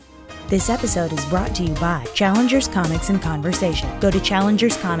This episode is brought to you by Challengers Comics and Conversation. Go to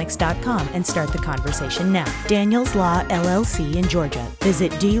challengerscomics.com and start the conversation now. Daniels Law LLC in Georgia.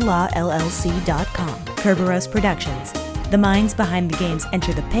 Visit dlawllc.com. Kerberos Productions. The minds behind the games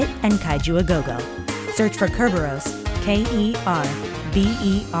Enter the Pit and Kaiju A Go-Go. Search for Kerberos,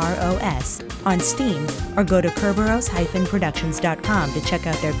 Kerberos, on Steam, or go to kerberos-productions.com to check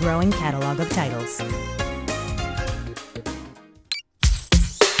out their growing catalog of titles.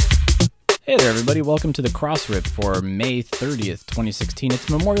 Hey there, everybody. Welcome to the Crossrip for May 30th, 2016. It's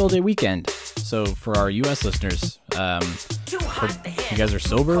Memorial Day weekend. So for our U.S. listeners, if you guys are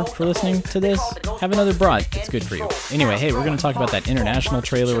sober for listening to this, have another brat. It's good for you. Anyway, hey, we're going to talk about that international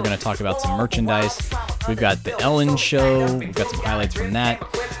trailer. We're going to talk about some merchandise. We've got the Ellen show. We've got some highlights from that.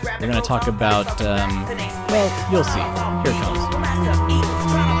 We're going to talk about, well, you'll see. Here it comes.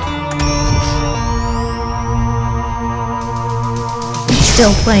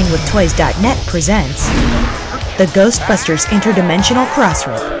 Still Playing with Toys.net presents the Ghostbusters Interdimensional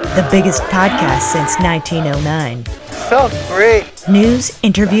Crossrip, the biggest podcast since 1909. Felt great. News,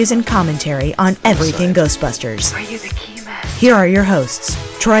 interviews, and commentary on everything Ghostbusters. Are you the key man? Here are your hosts,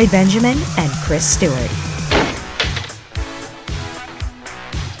 Troy Benjamin and Chris Stewart.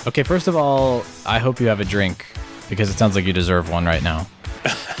 Okay, first of all, I hope you have a drink, because it sounds like you deserve one right now. I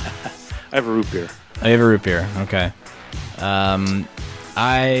have a root beer. I have a root beer. Okay.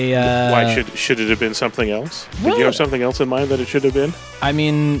 Why should it have been something else? Did you have something else in mind that it should have been? I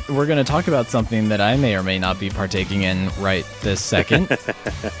mean, we're going to talk about something that I may or may not be partaking in right this second.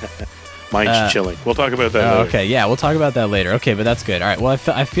 Mine's chilling. We'll talk about that later. Okay, yeah, we'll talk about that later. Okay, but that's good. All right, well,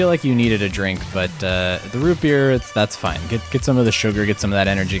 I feel like you needed a drink, but the root beer, that's fine. Get some of the sugar, get some of that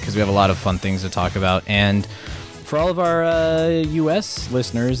energy, because we have a lot of fun things to talk about. And for all of our U.S.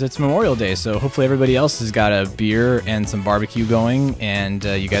 listeners, it's Memorial Day, so hopefully everybody else has got a beer and some barbecue going, and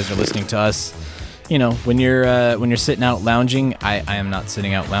you guys are listening to us. You know, when you're sitting out lounging, I am not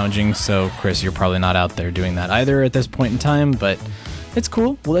sitting out lounging, so Chris, you're probably not out there doing that either at this point in time, but it's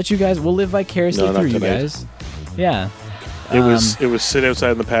cool. We'll live vicariously through you guys. Yeah. It was sit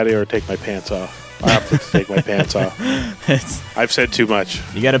outside in the patio or take my pants off. I opted to take my pants off. I've said too much.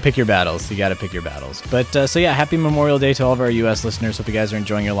 You got to pick your battles. But so yeah, happy Memorial Day to all of our U.S. listeners. Hope you guys are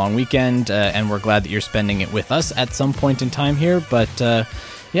enjoying your long weekend, and we're glad that you're spending it with us at some point in time here. But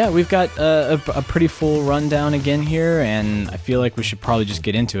yeah, we've got a pretty full rundown again here, and I feel like we should probably just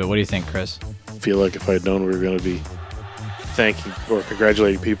get into it. What do you think, Chris? I feel like if I'd known we were going to be thanking or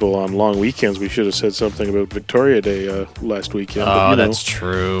congratulating people on long weekends, we should have said something about Victoria Day last weekend. Oh, that's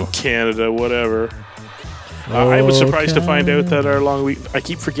true. Canada, whatever. I was surprised to find out that our long week. I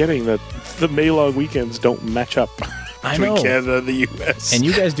keep forgetting that the May long weekends don't match up between Canada and the U.S. And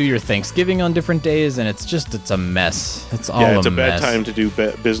you guys do your Thanksgiving on different days, and it's a mess. It's all it's a bad time to do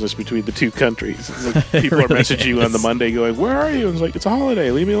business between the two countries. It's like people really are messaging you on the Monday going, "Where are you?" And it's like, "It's a holiday.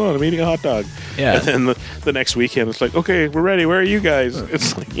 Leave me alone. I'm eating a hot dog." Yeah. And then the next weekend, it's like, "Okay, we're ready. Where are you guys?"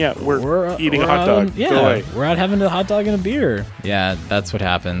 It's like, "Yeah, we're eating a hot dog. Go away." We're out having a hot dog and a beer. Yeah, that's what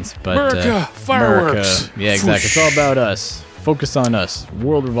happens. But America, fireworks. America. Yeah, exactly. It's all about us. Focus on us. The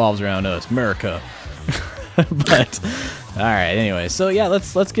world revolves around us. America. But all right, anyway, so yeah,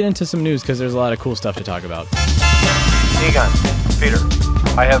 let's get into some news, because there's a lot of cool stuff to talk about. Egon, Peter,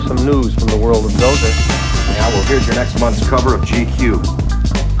 I have some news from the world of Gozer. Yeah, well, here's your next month's cover of GQ.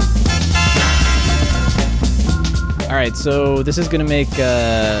 All right, so this is gonna make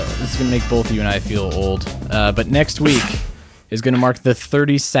both you and I feel old. But next week is gonna mark the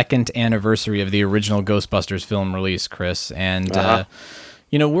 32nd anniversary of the original Ghostbusters film release, Chris, and.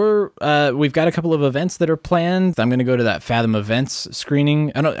 You know, we've got a couple of events that are planned. I'm going to go to that Fathom Events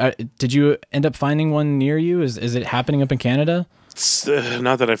screening. Did you end up finding one near you? Is it happening up in Canada?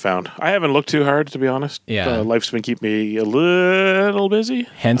 Not that I found. I haven't looked too hard, to be honest. Yeah. Life's been keeping me a little busy.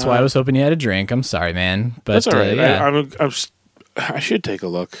 Hence why I was hoping you had a drink. I'm sorry, man. But, that's all right. Yeah. I should take a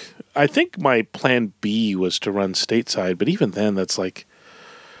look. I think my plan B was to run stateside, but even then, that's like...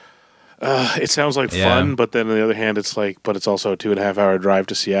 it sounds like fun, but then on the other hand, it's like, but it's also a 2.5 hour drive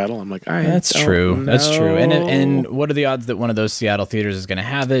to Seattle. I'm like, that's true. That's true. And what are the odds that one of those Seattle theaters is going to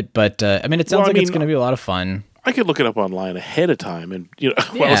have it? But I mean, it sounds like it's going to be a lot of fun. I could look it up online ahead of time, and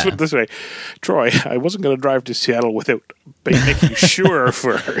let's put it this way, Troy, I wasn't going to drive to Seattle without making sure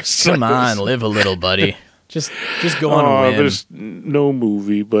first. Come on, live a little, buddy. Just go on a whim. There's no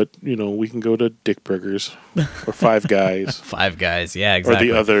movie, but we can go to Dick Burgers or Five Guys. Five Guys, yeah, exactly.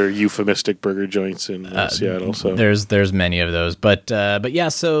 Or the other euphemistic burger joints in Seattle. So there's many of those, but yeah.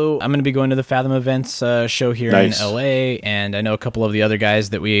 So I'm going to be going to the Fathom Events show here in LA, and I know a couple of the other guys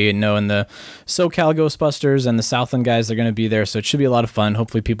that we know in the SoCal Ghostbusters and the Southland guys are going to be there. So it should be a lot of fun.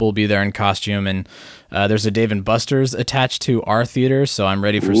 Hopefully, people will be there in costume, and there's a Dave and Buster's attached to our theater, so I'm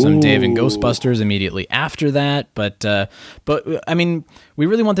ready for some Dave and Ghostbusters immediately after that. But I mean, we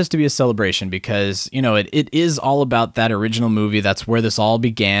really want this to be a celebration because it is all about that original movie. That's where this all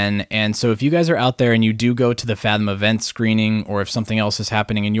began. And so if you guys are out there and you do go to the Fathom event screening, or if something else is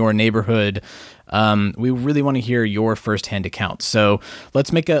happening in your neighborhood, we really want to hear your firsthand account. So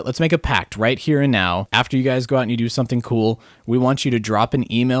let's make a pact right here and now. After you guys go out and you do something cool, we want you to drop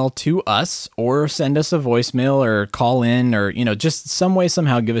an email to us or send us a voicemail or call in, or just some way,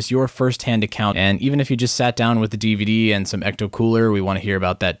 somehow give us your firsthand account. And even if you just sat down with the DVD and some Ecto Cooler, we want to hear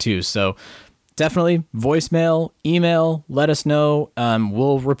about that too. So definitely voicemail, email, let us know.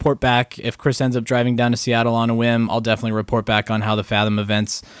 We'll report back. If Chris ends up driving down to Seattle on a whim, I'll definitely report back on how the Fathom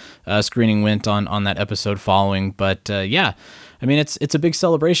Events screening went on that episode following. But yeah, I mean, it's a big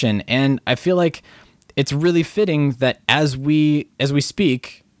celebration, and I feel like it's really fitting that as we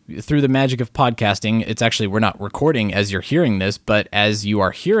speak through the magic of podcasting, it's actually, we're not recording as you're hearing this, but as you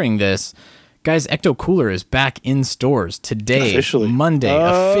are hearing this, guys, Ecto Cooler is back in stores today, officially. Monday,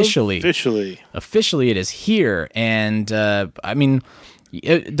 officially it is here. And I mean,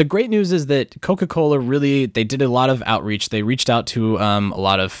 the great news is that Coca-Cola really, they did a lot of outreach. They reached out to a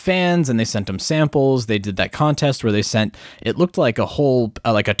lot of fans, and they sent them samples. They did that contest where they sent, it looked like a whole,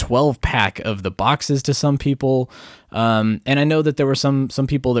 like a 12-pack of the boxes to some people. And I know that there were some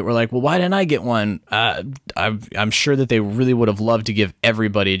people that were like, well, why didn't I get one? I'm sure that they really would have loved to give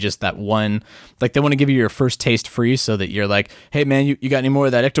everybody just that one. Like, they want to give you your first taste free, so that you're like, hey man, you got any more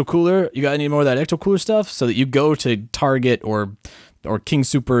of that Ecto Cooler? You got any more of that Ecto Cooler stuff? So that you go to Target or King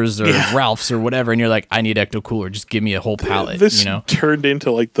Supers or Ralph's or whatever, and you're like, I need Ecto Cooler. Just give me a whole pallet. This turned into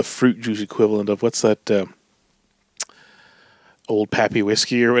like the fruit juice equivalent of what's that old Pappy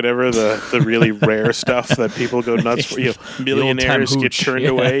whiskey or whatever, the really rare stuff that people go nuts for. Millionaires get turned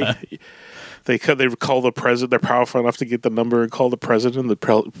away. They call the president. They're powerful enough to get the number and call the president.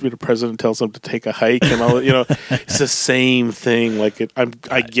 The president tells them to take a hike and all. It's the same thing. Like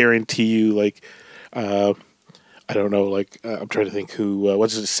I guarantee you, like. I don't know, I'm trying to think who,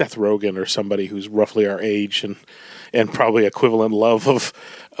 what's it, Seth Rogen or somebody who's roughly our age and probably equivalent love of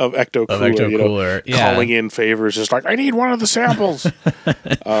Ecto Cooler, calling in favors, just like, I need one of the samples.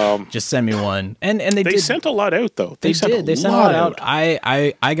 Just send me one. And they sent a lot out, though. They sent a lot out.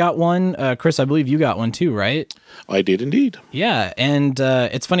 I got one. Chris, I believe you got one too, right? I did indeed. Yeah, and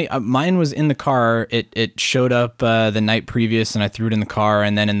it's funny. Mine was in the car. It showed up the night previous, and I threw it in the car.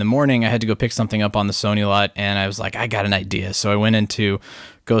 And then in the morning, I had to go pick something up on the Sony lot, and I was like, I got an idea. So I went into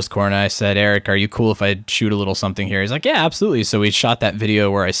Ghost Corner. I said, Eric, are you cool if I shoot a little something here? He's like, yeah, absolutely. So we shot that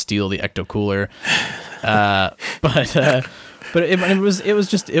video where I steal the Ecto Cooler. But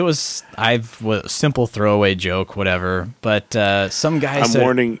it was a simple throwaway joke, whatever. But some guy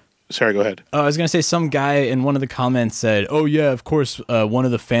said, Sorry, go ahead. I was going to say, some guy in one of the comments said, oh, yeah, of course, one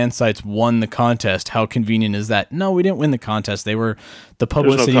of the fan sites won the contest. How convenient is that? No, we didn't win the contest. They were the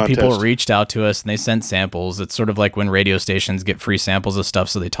publicity people reached out to us, and they sent samples. It's sort of like when radio stations get free samples of stuff,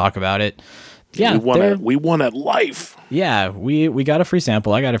 so they talk about it. Yeah, we won at Life. Yeah, we got a free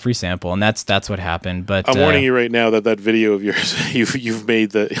sample. I got a free sample, and that's what happened. But I'm warning you right now that video of yours, you've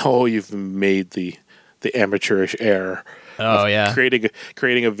made the amateurish error. Oh yeah,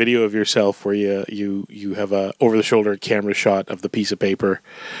 creating a video of yourself where you have a over the shoulder camera shot of the piece of paper.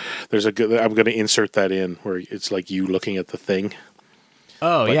 I'm going to insert that in where it's like you looking at the thing.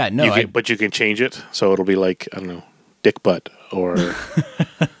 Oh but yeah, no, but you can change it so it'll be like, I don't know, Dick Butt or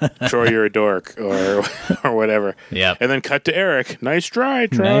Troy, you're a dork or whatever. Yeah, and then cut to Eric. Nice try,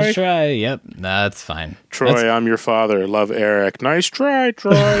 Troy. Nice try. Yep, that's fine. Troy, I'm your father. Love, Eric. Nice try,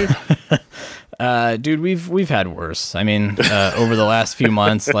 Troy. Dude, we've had worse. I mean, over the last few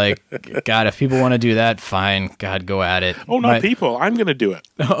months, like, God, if people want to do that, fine. God, go at it. Oh, not people. I'm going to do it.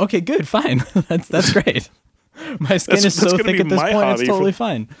 Oh, okay, good, fine. That's great. My skin is so thick at this point; it's totally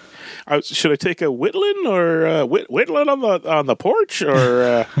fine. Should I take a Whitland or Whitland on the porch,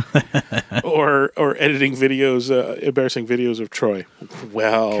 or or editing videos, embarrassing videos of Troy?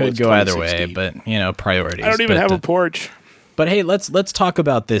 Well, could go either way, but priorities. I don't even have a porch. But hey, let's talk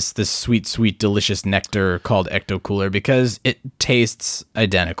about this sweet, sweet, delicious nectar called Ecto Cooler, because it tastes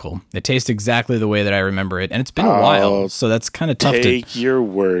identical. It tastes exactly the way that I remember it, and it's been a while, so that's kind of tough. Take your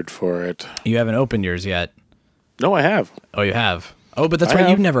word for it. You haven't opened yours yet. No, I have. Oh, you have. Oh, but that's I right. have.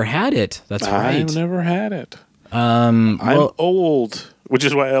 You've never had it. That's right. I've never had it. Well, I'm old, which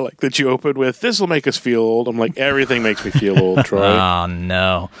is why I like that you opened with, this will make us feel old. I'm like, everything makes me feel old, Troy. oh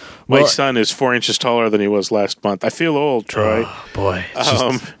no. My Well, son is 4 inches taller than he was last month. I feel old, Troy. oh, boy. It's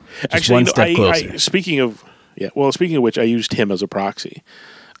just Actually, one no, step closer. speaking of which, I used him as a proxy.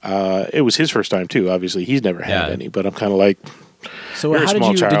 It was his first time too. Obviously, he's never had Yeah. any, but I'm kind of like, So you're a how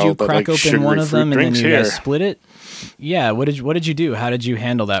small did you child, but, crack like, open one sugary of them fruit and then drinks you guys here. split it? Yeah. What did you do? How did you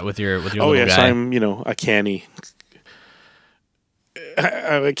handle that with your oh little yes, guy? I'm a canny.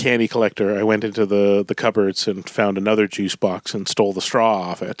 I'm a candy collector. I went into the cupboards and found another juice box and stole the straw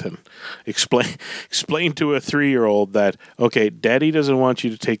off it and explained to a 3-year-old that, okay, Daddy doesn't want you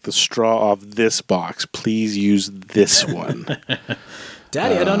to take the straw off this box. Please use this one.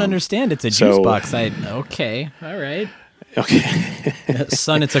 Daddy, I don't understand. It's a juice box. Okay, all right. Okay,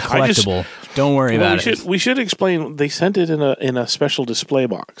 Son, it's a collectible. Don't worry about it. We should explain. They sent it in a special display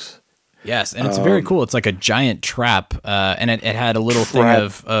box. Yes, and it's very cool. It's like a giant trap, and it had a little thing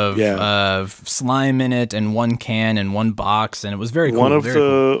of slime in it, and one can and one box, and it was very cool. One of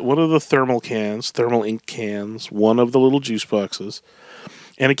the thermal ink cans, one of the little juice boxes,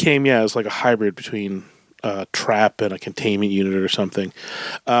 and it came. Yeah, it was like a hybrid between a trap and a containment unit or something.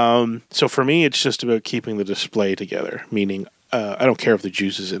 So for me, it's just about keeping the display together. Meaning, I don't care if the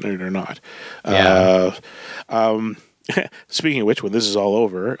juice is in it or not. Yeah. Speaking of which, when this is all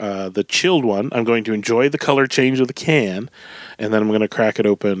over, the chilled one, I'm going to enjoy the color change of the can, and then I'm going to crack it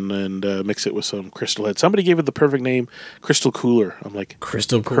open and mix it with some Crystal Head. Somebody gave it the perfect name, Crystal Cooler. I'm like,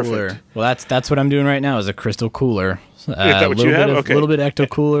 Crystal perfect. Cooler. Well, that's what I'm doing right now is a Crystal Cooler. that what you have? Okay. A little bit Ecto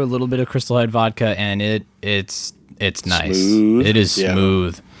Cooler, a little bit of Crystal Head vodka, and it's nice. Smooth. It is Yeah.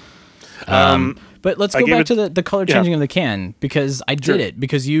 smooth. But let's I go gave back it- to the color changing of the can because I did it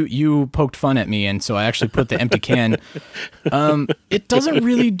because you poked fun at me and so I actually put the empty can. It doesn't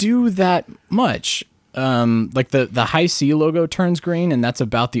really do that much. Like the high C logo turns green and that's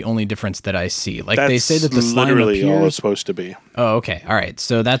about the only difference that I see. Like they say that the slime literally all it's appears. supposed to be. Oh, okay, all right.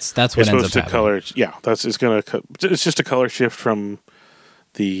 So that's what It's ends up supposed to happening. color. Yeah, it's just a color shift from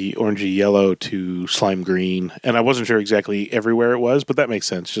the orangey yellow to slime green, and I wasn't sure exactly everywhere it was, but that makes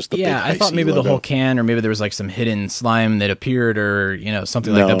sense. Just the big Yeah, I thought high C maybe the logo. whole can, or maybe there was like some hidden slime that appeared, or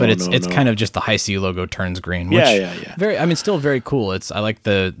something like No, that. But it's no. kind of just the high C logo turns green. Which Yeah. Very, I mean, still very cool. I like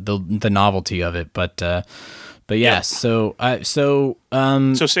the novelty of it, but yeah. So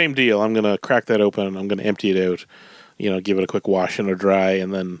same deal. I'm gonna crack that open. I'm gonna empty it out. Give it a quick wash and a dry,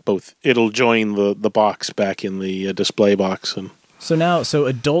 and then it'll join the box back in the display box. And So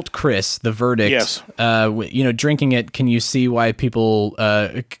adult Chris, the verdict. Yes. Drinking it. Can you see why people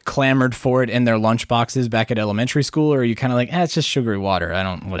clamored for it in their lunch boxes back at elementary school? Or are you kind of like, it's just sugary water.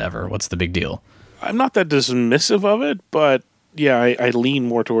 Whatever. What's the big deal? I'm not that dismissive of it, but yeah, I lean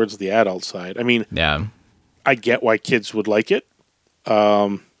more towards the adult side. I mean, Yeah. I get why kids would like it,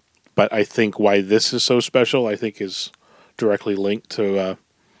 but I think why this is so special, I think, is directly linked to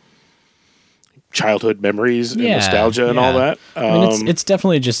childhood memories and nostalgia and all that. I mean, it's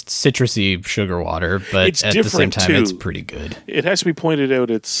definitely just citrusy sugar water, but It's at the same different, time, it's too. pretty good. It has to be pointed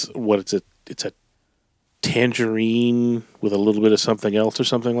out. It's a tangerine with a little bit of something else or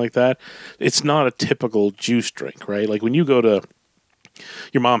something like that. It's not a typical juice drink, right? Like when you go to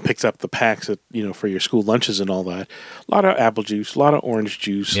your mom picks up the packs at for your school lunches and all that. A lot of apple juice, a lot of orange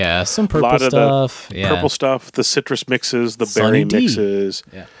juice. Yeah, some a purple lot stuff. of the Yeah. purple stuff, the citrus mixes, the Sunny berry D. mixes.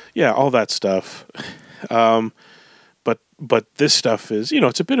 Yeah, all that stuff. But this stuff is,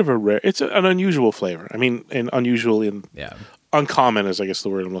 it's a bit of it's an unusual flavor. I mean, and unusual in Yeah. uncommon is, I guess, the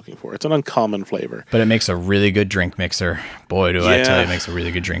word I'm looking for. It's an uncommon flavor. But it makes a really good drink mixer. Boy, do I tell you, Yeah. it makes a really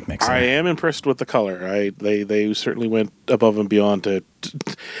good drink mixer. I am impressed with the color. They certainly went above and beyond the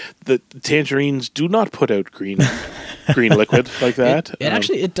tangerines do not put out green liquid like that.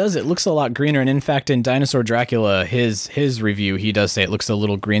 It does. It looks a lot greener. And in fact, in Dinosaur Dracula, his review, he does say it looks a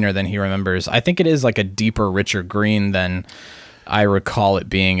little greener than he remembers. I think it is like a deeper, richer green than I recall it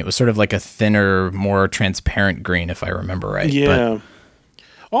being. It was sort of like a thinner, more transparent green, if I remember right. Yeah.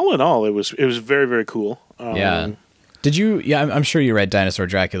 All in all, it was very, very cool. Yeah. Did you? Yeah, I'm sure you read Dinosaur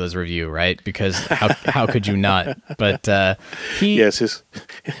Dracula's review, right? Because how could you not? But yes,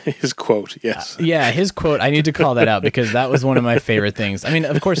 his quote. Yes. Yeah, his quote. I need to call that out because that was one of my favorite things. I mean,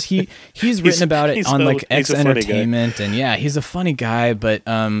 of course he's written about it on like X he's a funny Entertainment, and yeah, he's a funny guy. But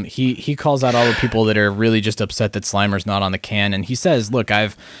he calls out all the people that are really just upset that Slimer's not on the can, and he says, "Look,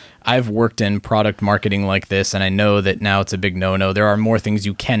 I've worked in product marketing like this, and I know that now it's a big no-no. There are more things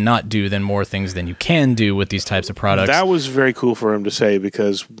you cannot do than more things than you can do with these types of products." That was very cool for him to say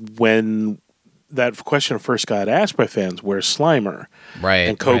because when that question first got asked by fans, where's Slimer? Right.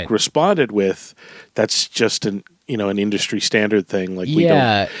 And Coke responded with, that's just an industry standard thing. Like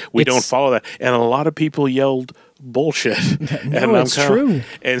we don't follow that. And a lot of people yelled bullshit. No, it's true.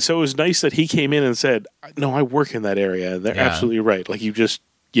 And so it was nice that he came in and said, no, I work in that area. And they're absolutely right. Like you don't.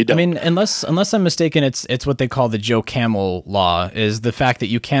 I mean, unless I'm mistaken, it's what they call the Joe Camel law, is the fact that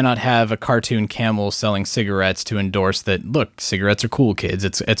you cannot have a cartoon camel selling cigarettes to endorse that, look, cigarettes are cool, kids.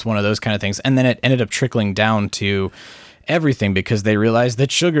 It's one of those kind of things. And then it ended up trickling down to everything because they realized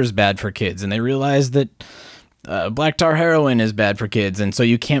that sugar's bad for kids, and they realized that black tar heroin is bad for kids, and so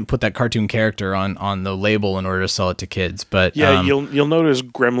you can't put that cartoon character on the label in order to sell it to kids. But you'll notice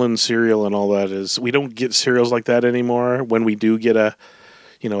Gremlin cereal and all that is, we don't get cereals like that anymore. When we do get a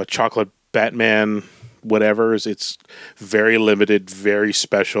chocolate Batman, whatever, it's very limited, very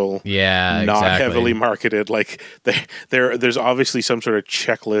special. Yeah, not exactly. heavily marketed. Like there's obviously some sort of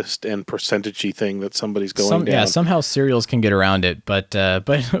checklist and percentagey thing that somebody's going down. Yeah, somehow cereals can get around it. But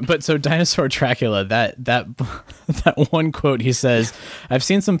so Dinosaur Dracula, that one quote, he says, "I've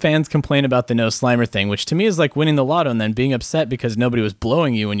seen some fans complain about the no Slimer thing, which to me is like winning the lotto and then being upset because nobody was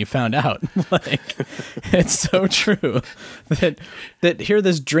blowing you when you found out." Like, it's so true that here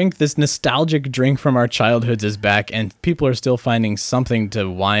this nostalgic drink from our childhoods is back, and people are still finding something to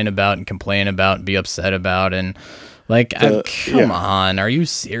whine about and complain about and be upset about, and like, come on, are you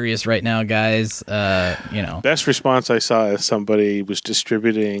serious right now, guys? Best response I saw is somebody was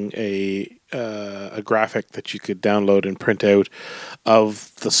distributing a graphic that you could download and print out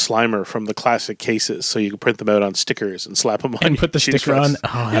of the Slimer from the classic cases, so you could print them out on stickers and slap them on and put the sticker on.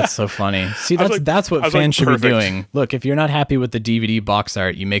 Oh, that's so funny. See, that's what fans should be doing. Look, if you're not happy with the DVD box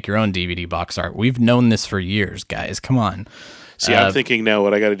art, you make your own DVD box art. We've known this for years, guys. Come on. See, I'm thinking now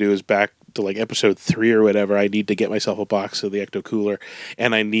what I got to do is back to like episode 3 or whatever, I need to get myself a box of the Ecto Cooler,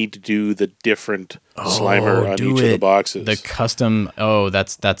 and I need to do the different Slimer on each of the boxes. The custom. Oh,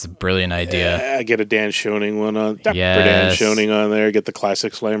 that's a brilliant idea. I get a Dan Schoening one on. Dan Schoening on there. Get the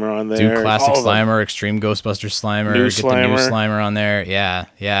classic Slimer on there. Do classic Slimer, Extreme Ghostbusters Slimer. New get Slimer. The new Slimer on there.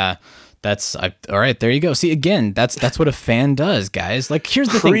 Yeah. All right, there you go. See, again, that's what a fan does, guys. Like, here's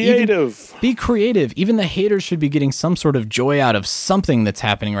the thing. Be creative. Even the haters should be getting some sort of joy out of something that's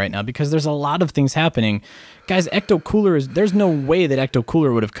happening right now, because there's a lot of things happening. Guys, Ecto Cooler there's no way that Ecto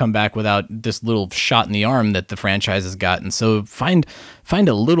Cooler would have come back without this little shot in the arm that the franchise has gotten. So find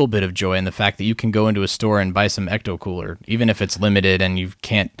a little bit of joy in the fact that you can go into a store and buy some Ecto Cooler, even if it's limited and you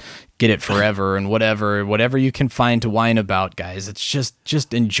can't get it forever, and whatever you can find to whine about, guys. It's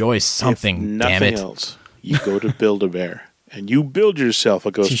just enjoy something. If nothing else, you go to Build-A-Bear and you build yourself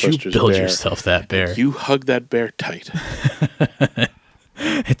a Ghostbusters bear. You build yourself that bear. You hug that bear tight.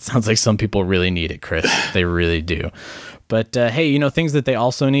 It sounds like some people really need it, Chris. They really do. But hey, things that they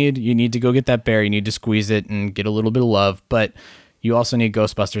also need, you need to go get that bear. You need to squeeze it and get a little bit of love. But you also need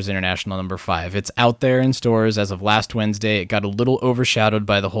Ghostbusters International #5. It's out there in stores as of last Wednesday. It got a little overshadowed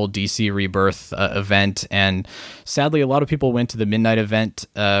by the whole DC Rebirth event. And sadly, a lot of people went to the midnight event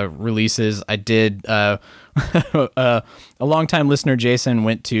releases. I did. A longtime listener, Jason,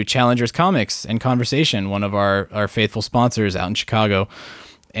 went to Challengers Comics and Conversation, one of our faithful sponsors out in Chicago.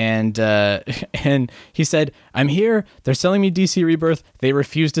 And he said, "I'm here. They're selling me DC Rebirth. They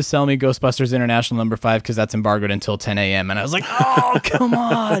refuse to sell me Ghostbusters International #5 because that's embargoed until 10 a.m. And I was like, "Oh, come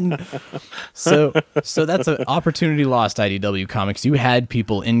on!" So that's an opportunity lost. IDW Comics. You had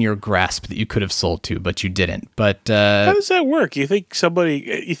people in your grasp that you could have sold to, but you didn't. But how does that work? You think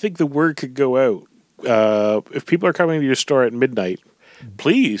the word could go out if people are coming to your store at midnight?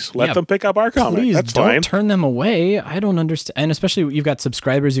 Please let them pick up our comic. Please That's don't fine. turn them away. I don't understand. And especially you've got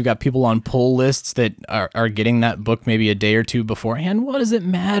subscribers, you've got people on pull lists that are getting that book maybe a day or two beforehand. What does it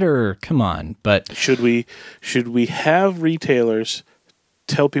matter? Come on. But should we have retailers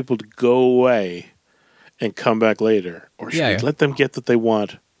tell people to go away and come back later, or should we let them get what they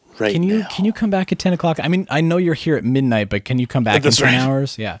want right now? Can you come back at 10 o'clock? I mean, I know you're here at midnight, but can you come back in 10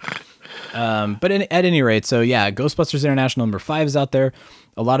 hours? Yeah. But at any rate, so yeah, Ghostbusters International #5 is out there.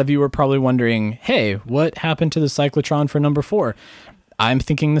 A lot of you are probably wondering, hey, what happened to the Cyclotron for #4? I'm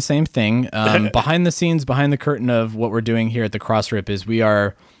thinking the same thing. Behind the scenes, behind the curtain of what we're doing here at the Crossrip is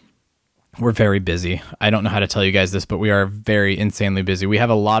we're very busy. I don't know how to tell you guys this, but we are very insanely busy. We have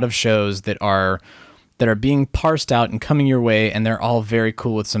a lot of shows that are being parsed out and coming your way, and they're all very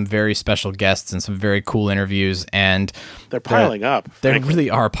cool with some very special guests and some very cool interviews, and they're piling up. They really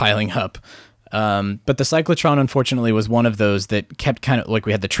are piling up. But the Cyclotron, unfortunately, was one of those that kept kind of like,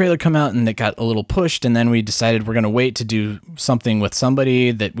 we had the trailer come out and it got a little pushed, and then we decided we're going to wait to do something with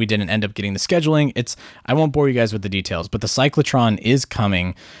somebody that we didn't end up getting the scheduling. I won't bore you guys with the details, but the Cyclotron is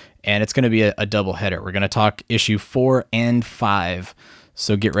coming. and it's going to be a double header. We're going to talk issue 4 and 5,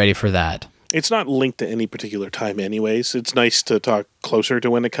 so get ready for that. It's not linked to any particular time anyways. It's nice to talk closer to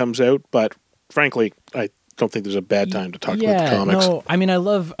when it comes out, but frankly, I don't think there's a bad time to talk about the comics. No, I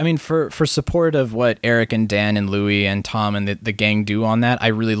mean, for support of what Eric and Dan and Louie and Tom and the gang do on that, I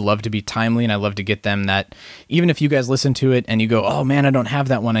really love to be timely, and I love to get them that, even if you guys listen to it and you go, oh man, I don't have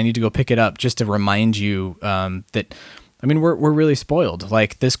that one, I need to go pick it up, just to remind you that, I mean, we're really spoiled.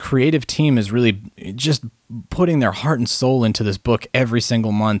 Like, this creative team is really just putting their heart and soul into this book every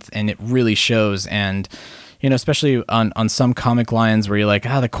single month, and it really shows. And, you know, especially on some comic lines where you're like,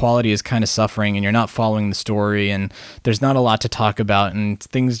 the quality is kind of suffering and you're not following the story and there's not a lot to talk about and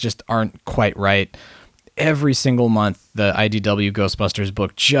things just aren't quite right. Every single month, the IDW Ghostbusters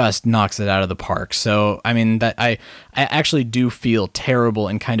book just knocks it out of the park. So, I mean, that I actually do feel terrible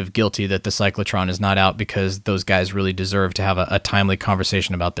and kind of guilty that the Cyclotron is not out, because those guys really deserve to have a timely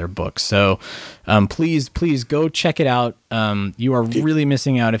conversation about their books. So, please go check it out. You are really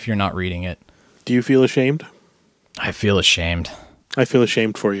missing out if you're not reading it. Do you feel ashamed? I feel ashamed. I feel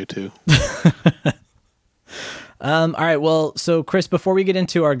ashamed for you, too. All right, well, so Chris, before we get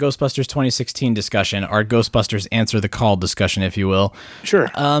into our Ghostbusters 2016 discussion, our Ghostbusters Answer the Call discussion, if you will.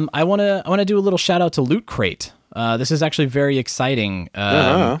 Sure. I want to do a little shout out to Loot Crate. This is actually very exciting.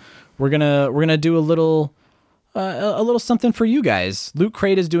 We're gonna do a little something for you guys. Loot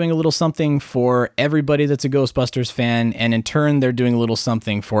Crate is doing a little something for everybody that's a Ghostbusters fan, and in turn, they're doing a little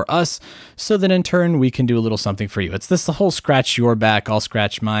something for us, so that in turn, we can do a little something for you. It's this the whole scratch your back, I'll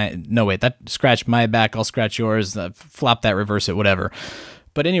scratch my... No, wait, that scratch my back, I'll scratch yours, flop that, reverse it, whatever.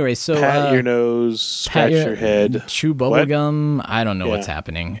 But anyway, so... Pat your nose, scratch your head. Chew bubblegum, I don't know what's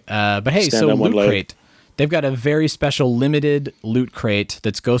happening. But hey, Stand so on one Loot leg. Crate. They've got a very special limited Loot Crate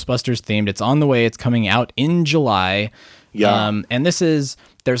that's Ghostbusters themed. It's on the way. It's coming out in July. Yeah. And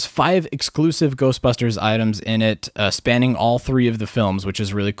there's 5 exclusive Ghostbusters items in it, spanning all 3 of the films, which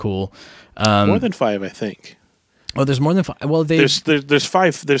is really cool. More than 5, I think. Oh, there's more than 5. Well, there's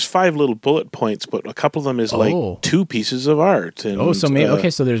 5 little bullet points, but a couple of them is like 2 pieces of art. And, so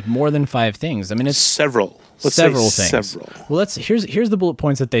maybe so there's more than 5 things. I mean, it's several. Let's several say things. Several. Well, here's the bullet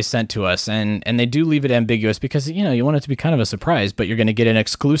points that they sent to us, and they do leave it ambiguous because you want it to be kind of a surprise. But you're going to get an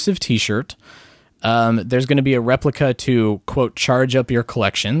exclusive T-shirt. There's going to be a replica to quote charge up your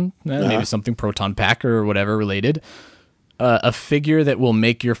collection, maybe something Proton Pack or whatever related. A figure that will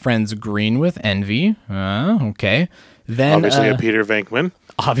make your friends green with envy. Okay. Then obviously a Peter Venkman.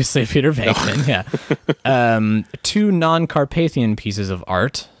 Obviously a Peter Venkman. Yeah. 2 non-Carpathian pieces of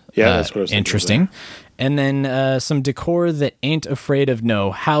art. Yeah, that's what I was thinking. Interesting. And then some decor that ain't afraid of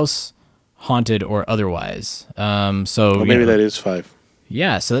no house, haunted or otherwise. So maybe that is 5.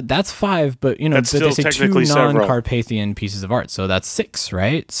 Yeah, so that's 5, but that's but they say 2 technically several. non-Carpathian pieces of art, so that's 6,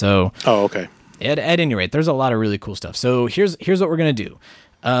 right? So okay. At any rate, there's a lot of really cool stuff. So here's what we're gonna do.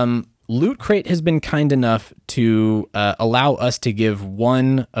 Loot Crate has been kind enough to allow us to give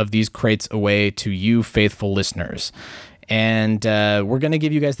one of these crates away to you faithful listeners. And we're going to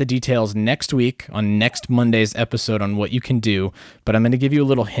give you guys the details next week on next Monday's episode on what you can do. But I'm going to give you a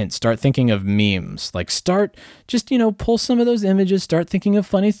little hint. Start thinking of memes. Like pull some of those images. Start thinking of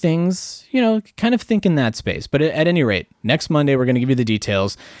funny things. Kind of think in that space. But at any rate, next Monday, we're going to give you the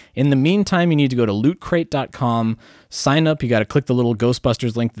details. In the meantime, you need to go to lootcrate.com. Sign up. You got to click the little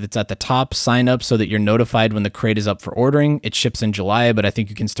Ghostbusters link that's at the top. Sign up so that you're notified when the crate is up for ordering. It ships in July, but I think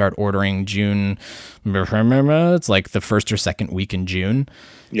you can start ordering June. It's like the first or second week in June.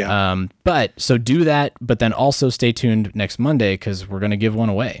 Yeah. But so do that, but then also stay tuned next Monday because we're going to give one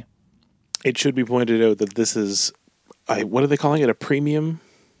away. It should be pointed out that this is, what are they calling it? A premium?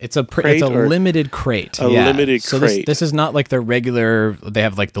 It's a limited crate. Limited so crate. This is not like the regular. They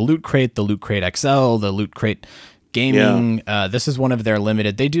have like the Loot Crate XL, the Loot Crate Gaming. Yeah. This is one of their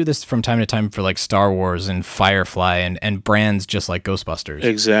limited. They do this from time to time for like Star Wars and Firefly and brands just like Ghostbusters.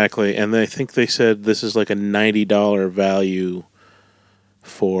 Exactly, and I think they said this is like a $90 value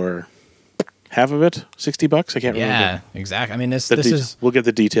for half of it, $60. I can't remember. Yeah, exactly. I mean, this is. We'll get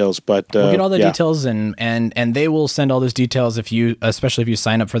the details, but we'll get all the details, and they will send all those details especially if you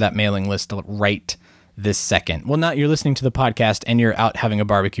sign up for that mailing list right this second. Well, not you're listening to the podcast and you're out having a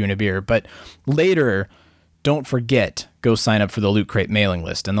barbecue and a beer, but later. Don't forget, go sign up for the Loot Crate mailing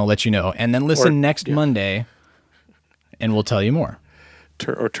list, and they'll let you know. And then listen next Monday, and we'll tell you more.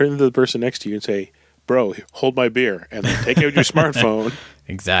 Or turn to the person next to you and say, bro, hold my beer, and then take out your smartphone.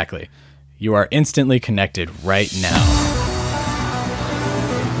 Exactly. You are instantly connected right now.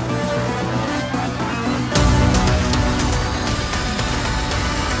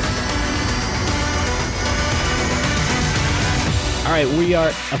 All All right, we are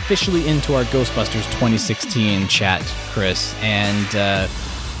officially into our Ghostbusters 2016 chat, Chris, and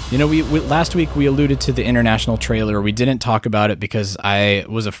we last week we alluded to the international trailer. We didn't talk about it because I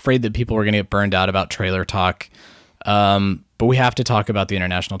was afraid that people were going to get burned out about trailer talk, but we have to talk about the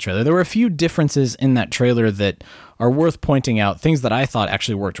international trailer. There were a few differences in that trailer that are worth pointing out, things that I thought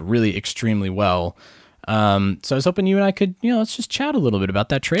actually worked really extremely well. So I was hoping you and I could, let's just chat a little bit about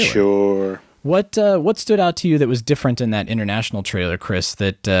that trailer. Sure. What stood out to you that was different in that international trailer, Chris?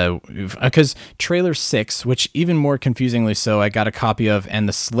 That because trailer 6, which even more confusingly so, I got a copy of, and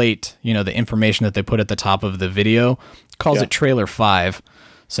the slate, the information that they put at the top of the video calls it trailer 5.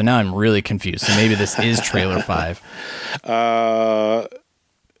 So now I'm really confused. So maybe this is trailer 5.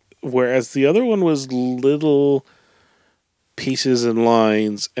 Whereas the other one was little pieces and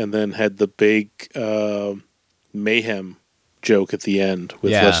lines, and then had the big mayhem joke at the end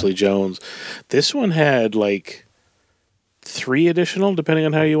with Leslie Jones. This one had like 3 additional, depending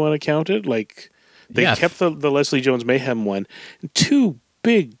on how you want to count it. Like they kept the Leslie Jones mayhem one, 2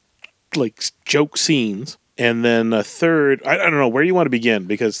 big like joke scenes, and then a third. I don't know where you want to begin,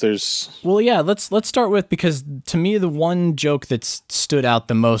 because there's. Well, yeah, let's start with, because to me the one joke that stood out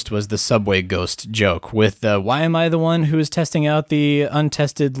the most was the subway ghost joke with why am I the one who is testing out the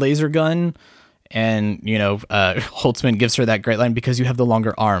untested laser gun? And, Holtzman gives her that great line, because you have the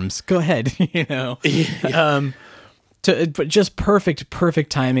longer arms. Go ahead, But just perfect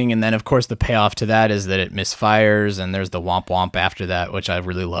timing. And then, of course, the payoff to that is that it misfires, and there's the womp womp after that, which I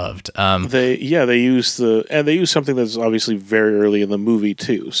really loved. They use something that's obviously very early in the movie,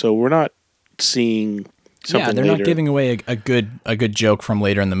 too. So we're not seeing something they're later. not giving away a good joke from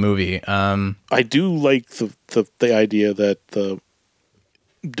later in the movie. I do like the idea that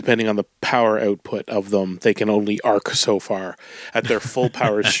depending on the power output of them, they can only arc so far. At their full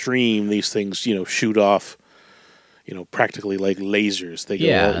power stream, these things, shoot off, practically like lasers. They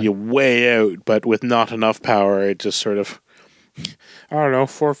go way out, but with not enough power, it just sort of, I don't know,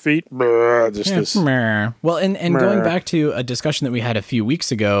 4 feet. This. Well, and going back to a discussion that we had a few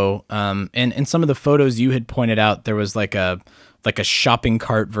weeks ago, and in some of the photos you had pointed out, there was like a shopping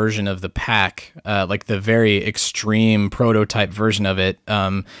cart version of the pack, like the very extreme prototype version of it.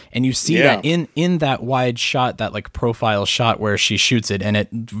 And you see that in that wide shot, that like profile shot where she shoots it and it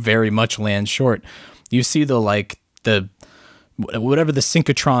very much lands short. You see the whatever the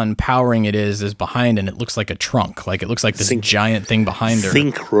synchrotron powering it is behind, and it looks like a trunk. Like it looks like this giant thing behind her.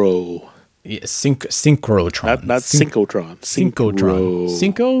 Synchro. Yeah, synchrotron. Not synchrotron. Synchrotron.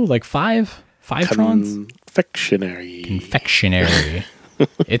 Synco? Like 5 trons? Confectionery.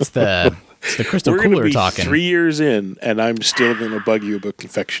 It's the crystal We're cooler be talking. 3 years in, and I'm still going to bug you about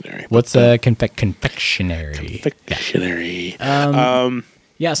confectionery. What's confectionery? Confectionery.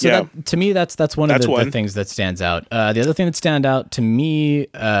 Yeah, so that, to me, that's one of the things that stands out. The other thing that stands out to me,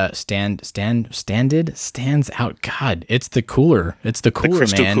 stands out. God, it's the cooler. It's the cooler,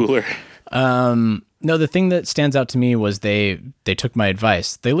 crystal man. Cooler. No, the thing that stands out to me was they took my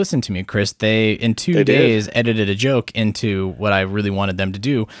advice. They listened to me, Chris. They in 2 days edited a joke into what I really wanted them to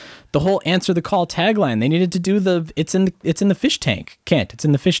do. The whole answer the call tagline. They needed to do it's in the fish tank. It's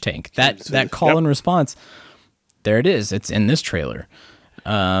in the fish tank. That call and response. There it is. It's in this trailer.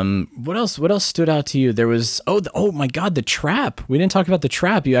 What else stood out to you? There was oh my God, the trap. We didn't talk about the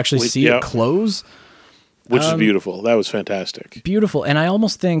trap. You actually see it close, which is beautiful. That was fantastic. Beautiful, and I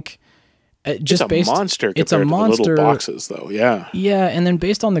almost think it's a monster. It's a monster. The little boxes, though. Yeah. Yeah, and then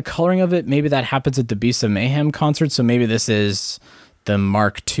based on the coloring of it, maybe that happens at the Beasts of Mayhem concert. So maybe this is the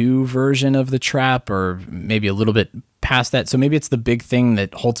Mark II version of the trap, or maybe a little bit past that. So maybe it's the big thing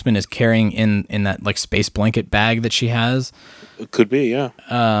that Holtzman is carrying in that like space blanket bag that she has. It could be, yeah.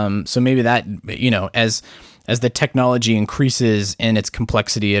 So maybe that, as the technology increases in its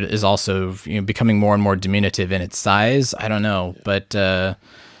complexity, it is also becoming more and more diminutive in its size. I don't know, but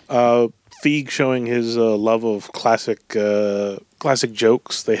Feig showing his love of classic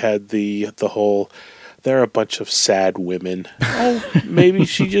jokes. They had the whole, they're a bunch of sad women. Oh, maybe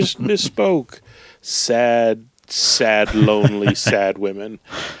she just misspoke. Sad, lonely, sad women.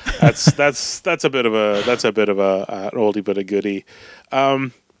 That's a bit of an oldie but a goodie.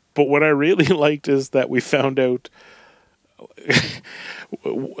 But what I really liked is that we found out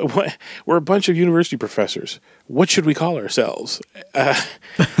we're a bunch of university professors. What should we call ourselves?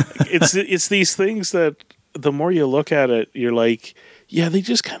 It's these things that the more you look at it, you're like, yeah, they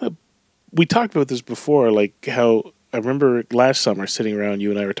just kind of. We talked about this before, like how I remember last summer sitting around,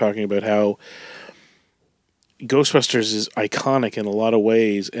 you and I were talking about how Ghostbusters is iconic in a lot of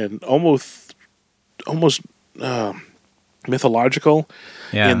ways and almost mythological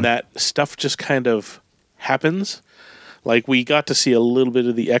in that stuff just kind of happens. Like, we got to see a little bit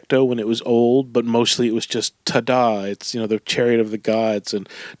of the Ecto when it was old, but mostly it was just ta-da. It's, the Chariot of the Gods, and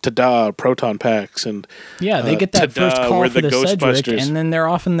ta-da, proton packs, and they get that first call for the Cedric, and then they're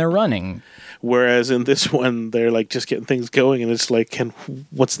off and they're running. Whereas in this one, they're like just getting things going, and it's like,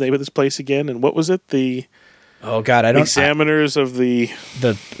 what's the name of this place again? And what was it? Oh God, I don't. Examiners of the.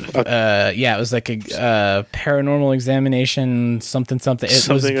 It was like a paranormal examination, something. It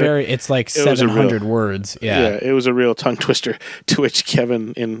was very. It's like 700 words. Yeah, it was a real tongue twister. To which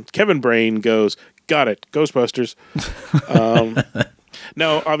Kevin Brain goes, "Got it, Ghostbusters."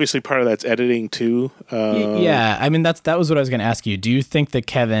 No, obviously part of that's editing too. Yeah, I mean that was what I was going to ask you. Do you think that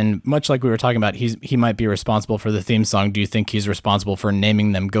Kevin, much like we were talking about, he might be responsible for the theme song? Do you think he's responsible for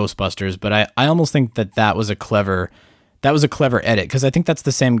naming them Ghostbusters? But I almost think that was a clever edit, because I think that's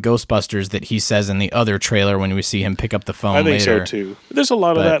the same Ghostbusters that he says in the other trailer when we see him pick up the phone. I think later. so too. There's a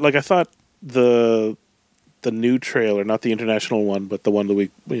lot of that. Like, I thought the new trailer, not the international one, but the one the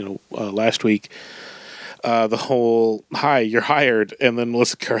week last week. The whole, "Hi, you're hired," and then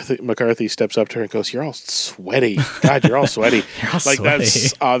Melissa McCarthy steps up to her and goes, "You're all sweaty. God, you're all sweaty." You're all like sweaty.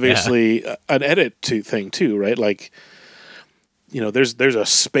 That's obviously an edit thing too, right? Like, there's a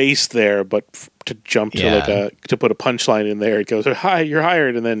space there, but to jump to to put a punchline in there, it goes, "Hi, you're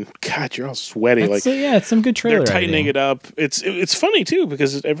hired," and then, "God, you're all sweaty." It's some good trailer. They're tightening it up. It's funny too,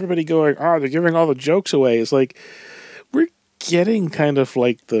 because everybody going, "Oh, they're giving all the jokes away." It's like, we're getting kind of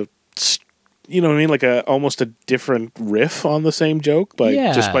like the. You know what I mean? Like almost a different riff on the same joke, but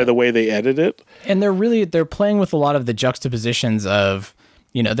just by the way they edit it. And they're playing with a lot of the juxtapositions of,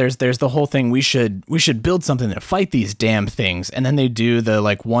 there's the whole thing, we should build something to fight these damn things, and then they do the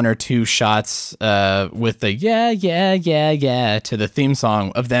like one or two shots with the yeah to the theme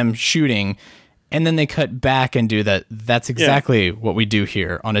song of them shooting, and then they cut back and do that. That's exactly what we do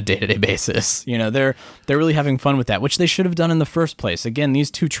here on a day-to-day basis. They're really having fun with that, which they should have done in the first place. Again, these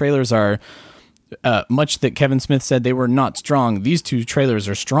two trailers are. Much that Kevin Smith said they were not strong, these two trailers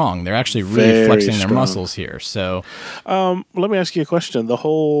are strong. They're actually really Very flexing strong. their muscles here. So, let me ask you a question. The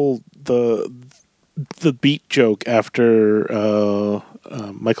whole the beat joke after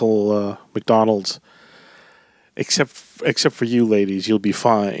Michael McDonald's, except for you ladies, you'll be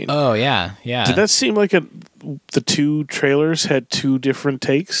fine. Oh yeah. Did that seem like the two trailers had two different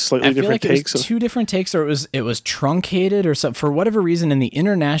takes, slightly different takes? It was two different takes, or it was truncated, or something. For whatever reason, in the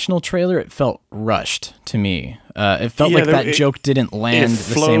international trailer, it felt rushed to me. It felt like that joke didn't land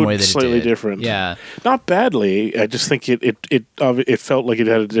the same way that it did. Slightly different. Yeah, not badly. I just think it felt like it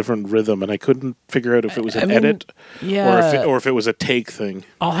had a different rhythm, and I couldn't figure out if it was an edit, or if it was a take thing.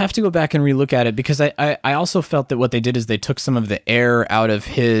 I'll have to go back and relook at it, because I also felt that what they did is they took some of the air out of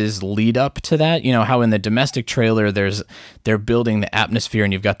his lead up to that. How in the domestic trailer they're building the atmosphere,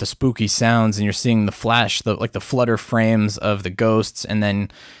 and you've got the spooky sounds, and you're seeing the flash, the flutter frames of the ghosts, and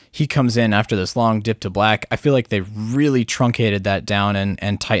then he comes in after this long dip to black. I feel like they really truncated that down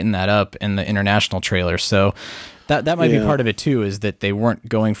and tightened that up in the international trailer. So that might be part of it too, is that they weren't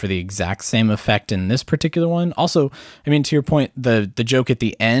going for the exact same effect in this particular one. Also, I mean, to your point, the joke at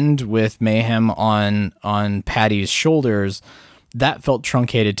the end with Mayhem on Patty's shoulders, that felt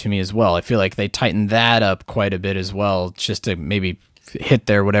truncated to me as well. I feel like they tightened that up quite a bit as well, just to maybe hit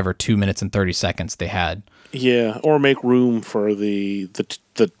their 2 minutes and 30 seconds they had. Yeah, or make room for the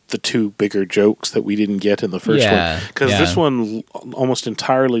two bigger jokes that we didn't get in the first one, because this one almost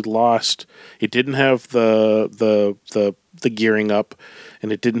entirely lost. It didn't have the gearing up,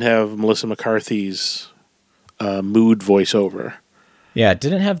 and it didn't have Melissa McCarthy's mood voiceover. Yeah, it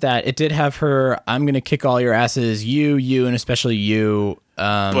didn't have that. It did have her, "I'm going to kick all your asses, you, and especially you."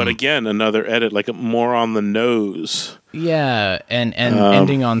 But again, another edit, like more on the nose. Yeah, and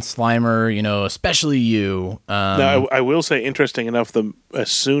ending on Slimer, especially you. Now, I will say, interesting enough, as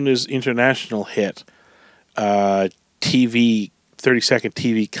soon as international hit, 30-second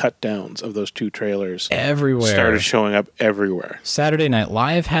TV cut downs of those two trailers everywhere started showing up everywhere. Saturday Night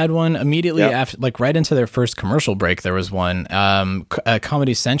Live had one immediately after, like right into their first commercial break. There was one.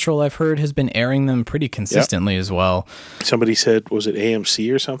 Comedy Central, I've heard, has been airing them pretty consistently as well. Somebody said, was it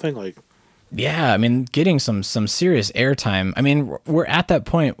AMC or something? Yeah, I mean, getting some serious airtime. I mean, we're at that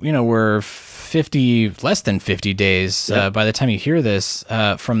point. We're less than 50 days by the time you hear this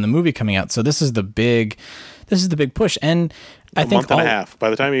from the movie coming out. So this is the big push, and I think a month and a half. By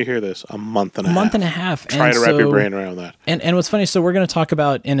the time you hear this, a month and a half. Try to wrap your brain around that. And what's funny, so we're going to talk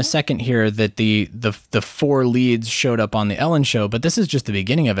about in a second here that the four leads showed up on the Ellen Show, but this is just the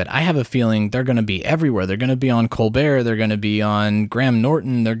beginning of it. I have a feeling they're going to be everywhere. They're going to be on Colbert. They're going to be on Graham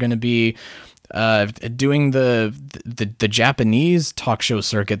Norton. They're going to be doing the Japanese talk show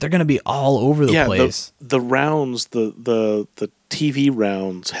circuit. They're going to be all over the place. The rounds, the TV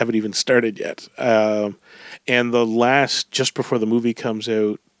rounds haven't even started yet. And the last, just before the movie comes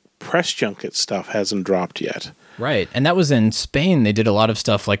out, press junket stuff hasn't dropped yet. Right, and that was in Spain. They did a lot of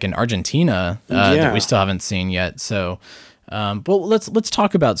stuff like in Argentina that we still haven't seen yet. So, well, let's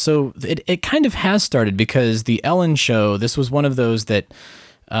talk about. So it kind of has started because the Ellen Show. This was one of those that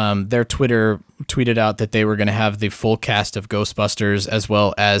their Twitter tweeted out that they were going to have the full cast of Ghostbusters as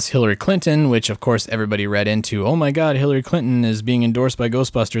well as Hillary Clinton, which of course everybody read into, oh my God, Hillary Clinton is being endorsed by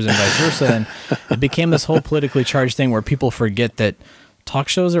Ghostbusters and vice versa. And it became this whole politically charged thing where people forget that talk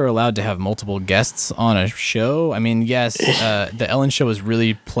shows are allowed to have multiple guests on a show. I mean, yes, the Ellen Show is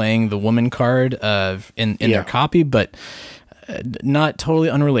really playing the woman card in their copy, but not totally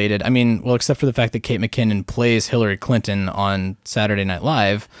unrelated. I mean, well, except for the fact that Kate McKinnon plays Hillary Clinton on Saturday Night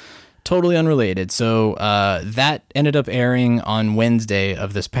Live, totally unrelated. So that ended up airing on Wednesday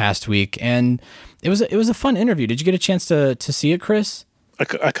of this past week, and it was a fun interview. Did you get a chance to see it, Chris?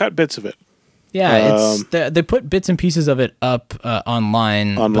 I caught bits of it. Yeah, they put bits and pieces of it up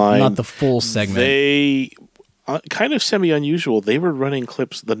online, but not the full segment. They kind of semi-unusual. They were running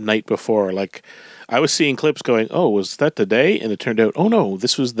clips the night before. Like, I was seeing clips going, oh, was that today? And it turned out, oh no,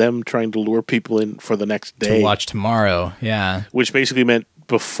 this was them trying to lure people in for the next day. To watch tomorrow, yeah. Which basically meant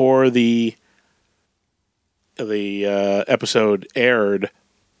before the episode aired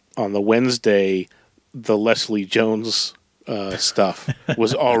on the Wednesday, the Leslie Jones stuff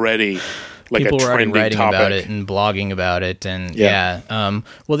was already like people a were already trending writing topic. about it and blogging about it, and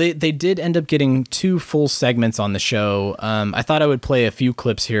well, they did end up getting 2 full segments on the show. I thought I would play a few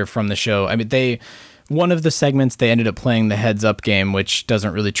clips here from the show. I mean, one of the segments they ended up playing the Heads Up game, which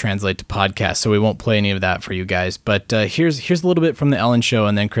doesn't really translate to podcast, so we won't play any of that for you guys. But here's a little bit from the Ellen Show,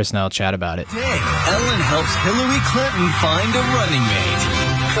 and then Chris and I'll chat about it. Today, Ellen helps Hillary Clinton find a running mate.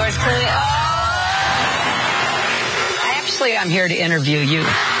 George Clooney. Actually, I'm here to interview you.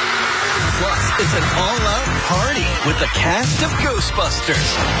 Plus, it's an all-out party with the cast of Ghostbusters.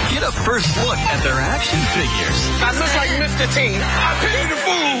 Get a first look at their action figures. I look like Mr. T. I pay the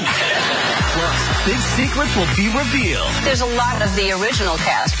food. Plus, big secrets will be revealed. There's a lot of the original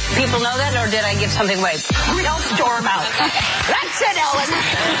cast. People know that, or did I give something away? Don't storm out. That's it, Ellen.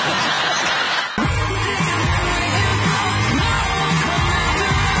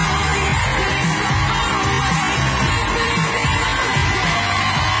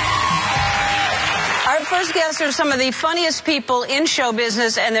 Our first guests are some of the funniest people in show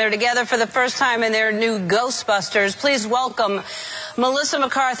business, and they're together for the first time in their new Ghostbusters. Please welcome Melissa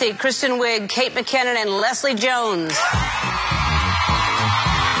McCarthy, Kristen Wiig, Kate McKinnon, and Leslie Jones.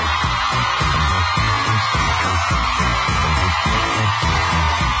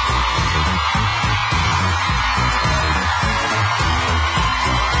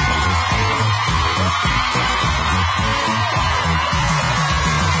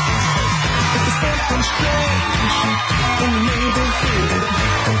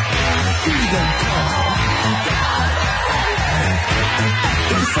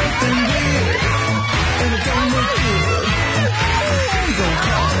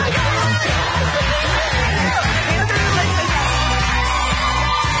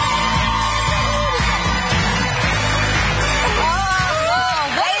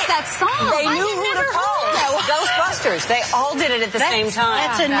 They knew who to call. Ghostbusters. They all did it at the same time.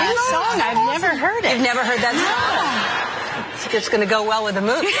 That's a new song. I've never heard it. You've never heard that song? It's going to go well with the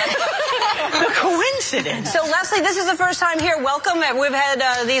movie. The coincidence. So, Leslie, this is the first time here. Welcome. We've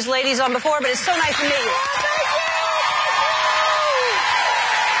had these ladies on before, but it's so nice to meet you.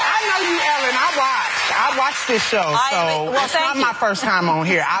 I know you, Ellen. I watched this show, so it's not my first time on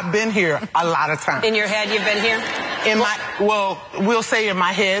here. I've been here a lot of times. In your head, you've been here? We'll say in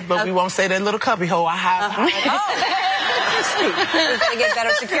my head, but we won't say that little cubby hole I have. We've got to get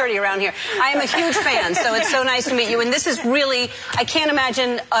better security around here. I am a huge fan, so it's so nice to meet you. And this is really, I can't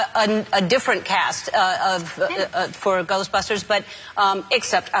imagine a different cast for Ghostbusters, but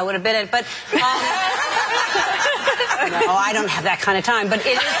except I would have been in it. But no, I don't have that kind of time. But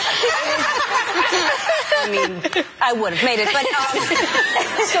it is. I mean, I would have made it. But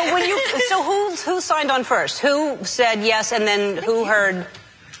so who signed on first? Who said yes, and then who heard?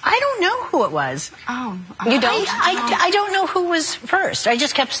 I don't know who it was. Oh, you don't? I don't know who was first. I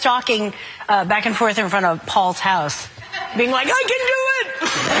just kept stalking back and forth in front of Paul's house, being like, I can do it.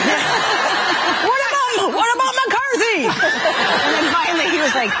 What about McCarthy? And then finally he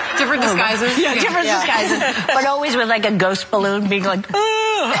was like, different disguises. Yeah, different disguises, but always with like a ghost balloon, being like,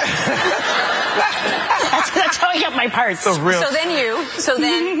 oh. That's That's how I get my parts. So then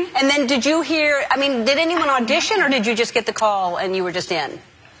did you hear, I mean, did anyone audition or did you just get the call and you were just in?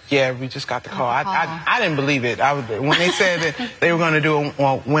 Yeah, we just got the call. I didn't believe it. When they said that they were going to do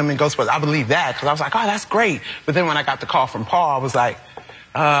a Women Ghostbusters, I believed that because I was like, oh, that's great. But then when I got the call from Paul, I was like,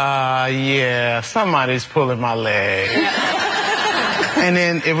 yeah, somebody's pulling my leg. And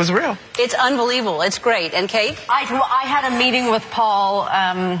then it was real. It's unbelievable. It's great. And Kate? I had a meeting with Paul.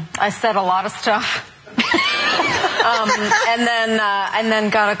 I said a lot of stuff. and then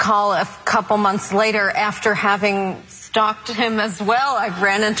got a call a couple months later after having stalked him as well. I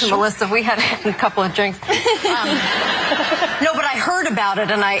ran into Melissa. We had a couple of drinks. No, but I heard about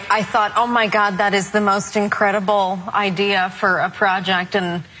it and I thought, oh my God, that is the most incredible idea for a project.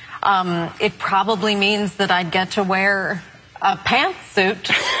 And it probably means that I'd get to wear a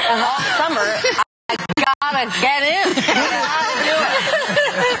pantsuit all summer. I gotta get in. I gotta do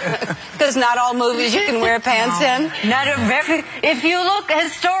it. Because not all movies you can wear pants in. If you look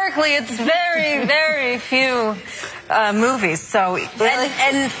historically, it's very, very few movies. So really?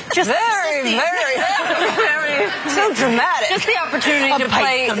 and just very so dramatic. Just the opportunity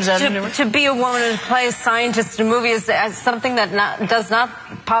to be a woman and play a scientist in a movie is something that does not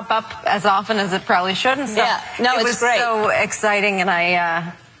pop up as often as it probably should. And so yeah, no, it was great. So exciting,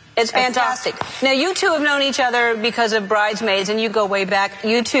 and it's fantastic. Now, you two have known each other because of Bridesmaids, and you go way back.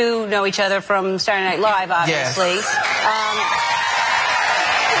 You two know each other from Saturday Night Live, obviously. Yes.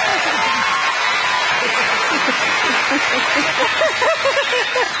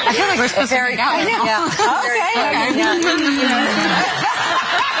 I feel like we're supposed to be out. Yeah.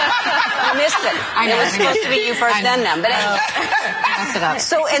 I missed it. It was supposed to be you first, then them. But anyway.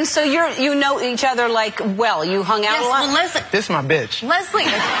 So you know each other like well. You hung out a lot. Well, Leslie. This is my bitch. Leslie.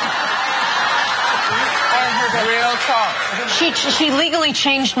 Real talk. She legally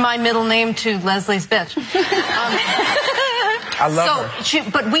changed my middle name to Leslie's bitch. I love her.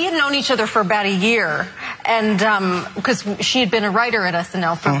 But we had known each other for about a year, and because she had been a writer at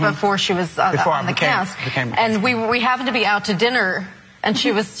SNL before she was on the cast, and we happened to be out to dinner, and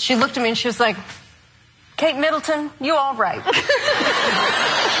she looked at me and she was like, "Kate Middleton, you all right?" Oh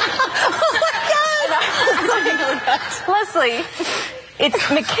my God! Leslie, it's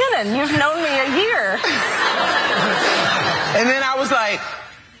McKinnon. You've known me a year. And then I was like,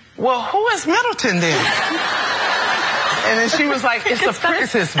 "Well, who is Middleton then?" And then she was like, "It's a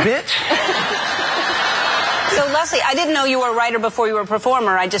princess, bitch." So, Leslie, I didn't know you were a writer before you were a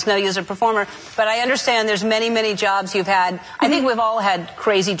performer. I just know you as a performer. But I understand there's many, many jobs you've had. I think we've all had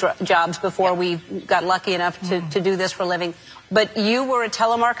crazy jobs before we got lucky enough to do this for a living. But you were a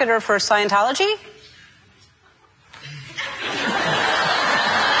telemarketer for Scientology?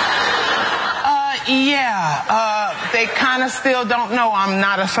 Yeah. They kind of still don't know I'm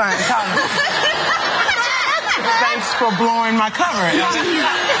not a Scientologist. Thanks for blowing my cover.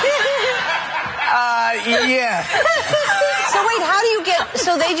 Yes. So wait, how do you get,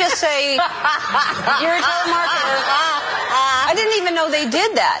 so they just say, you're a telemarketer. I didn't even know they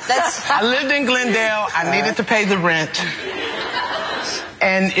did that. I lived in Glendale. I needed to pay the rent.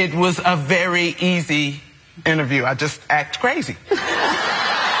 And it was a very easy interview. I just act crazy.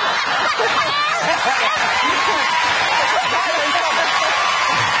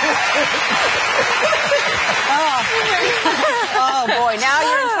 Oh boy, now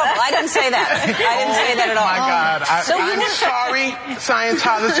you're in trouble. I didn't say that. I didn't say that at all. Oh my God. I'm sorry,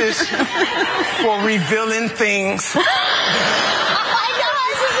 Scientologists, for revealing things. Oh my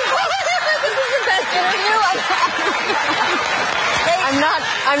God, this is the best interview.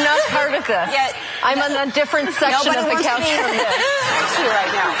 I'm not part of this. Yeah, I'm on a different section of the couch from this.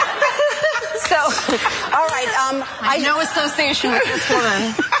 Right now. So, all right. I have no association with this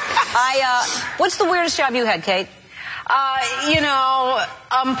woman. What's the weirdest job you had, Kate?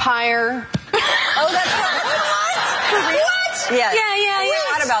 Umpire. Oh, that's right. What? Yeah. Yeah.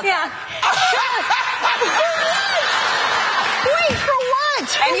 What about that? Wait, for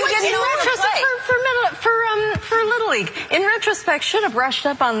what? And you didn't know how to play. For Little League. In retrospect, should have brushed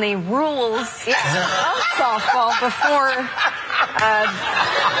up on the rules of softball before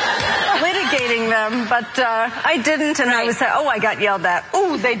litigating them, but I didn't, and I was saying, I got yelled at.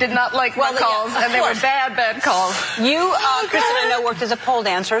 Ooh, they did not like my calls, and they were bad calls. You, Kristen, I know, worked as a pole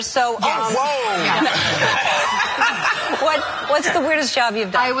dancer, so... What's the weirdest job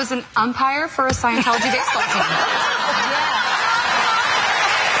you've done? I was an umpire for a Scientology baseball team.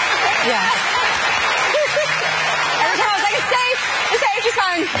 Yeah. Every time I was like, it's safe, it's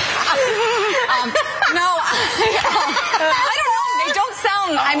fine. No, I don't know. They don't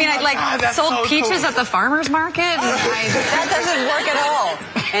sound. I mean, I sold peaches at the farmer's market. That doesn't work at all.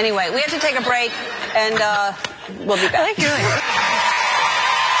 Anyway, we have to take a break, and we'll be back. Thank you.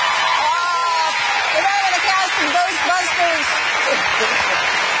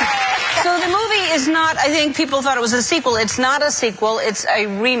 So the movie is not, I think people thought it was a sequel. It's not a sequel. It's a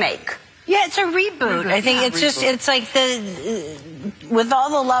remake. Yeah, it's a reboot. I think it's like with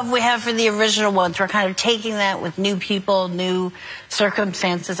all the love we have for the original ones, we're kind of taking that with new people, new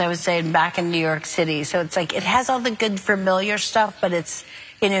circumstances, I would say, back in New York City. So it's like, it has all the good familiar stuff, but it's,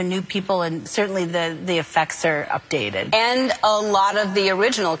 new people, and certainly the effects are updated. And a lot of the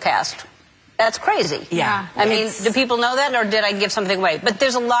original cast. That's crazy. Yeah. I mean, do people know that, or did I give something away? But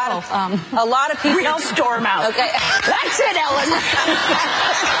there's a lot of people. Real storm out. Okay. That's it, Ellen.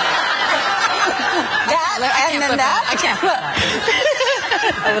 I can't put that.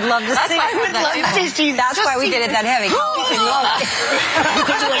 I would love to see. I would love to see. That's why we did it that heavy.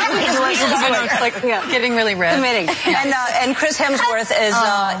 It's like getting really red. Committing. And Chris Hemsworth is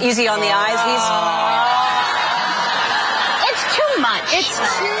easy on the eyes. It's too much. It's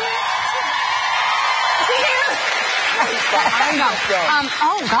too. I know. God.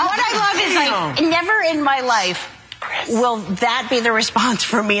 What I love is, like, never in my life will that be the response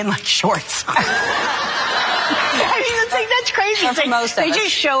for me in, like, shorts. I mean, it's like, that's crazy. It's like, most of they us.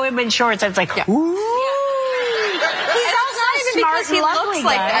 just show him in shorts. It's like, ooh. He's also smart, he looks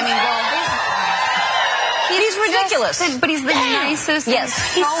like, guy. I mean, he's ridiculous. But he's the nicest.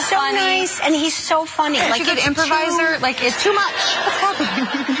 Yes. He's so so funny. nice, and he's so funny. Like, Like, a good it's improviser. Too, Like, it's too much. What's happening?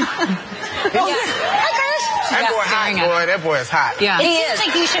 That boy hot, boy. That boy is hot. Yeah. It seems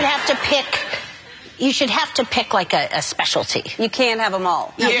like you should have to pick. You should have to pick like a specialty. You can't have them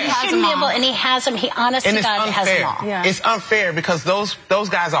all. No, Yeah. he shouldn't be able, and he has them. He honest And to it's God has them unfair. all. Yeah. It's unfair because those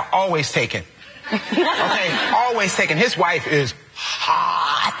guys are always taken. Okay, always taken. His wife is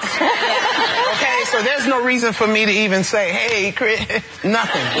hot. Okay, so there's no reason for me to even say, hey, Chris,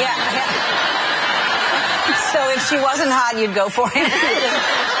 nothing. Yeah. So if she wasn't hot, you'd go for him.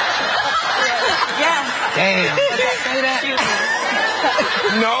 Yeah. Damn.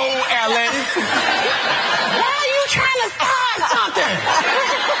 No, Ellen. Why are you trying to start something?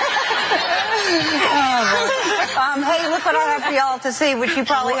 Hey, look what I have for y'all to see, which you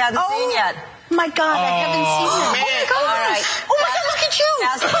probably haven't seen yet. My God, I haven't seen it. man. Oh my God. All right. Oh my God, look at you.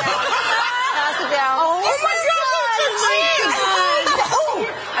 Pass it down. Pass it down. Oh my God,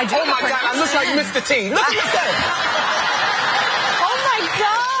 Oh my God, I look like Mr. T. Look at that. Oh my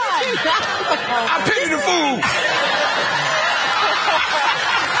God. I pity the fool.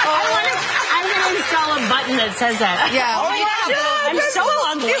 I'm going to install a button that says that. Yeah. Oh my God. I'm so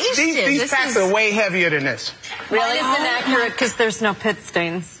unleashed. These packs are way heavier than this. Really? It's inaccurate because there's no pit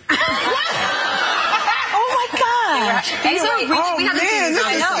stains. Oh my God. These are, we haven't seen these. this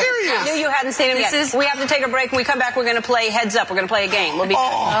I is know. serious. I knew you hadn't seen him yet. We have to take a break. When we come back, we're going to play Heads Up. We're going to play a game. We'll be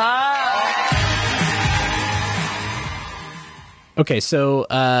Okay, so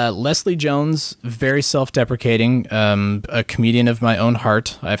Leslie Jones, very self-deprecating, a comedian of my own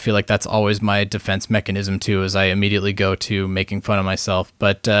heart. I feel like that's always my defense mechanism, too, as I immediately go to making fun of myself.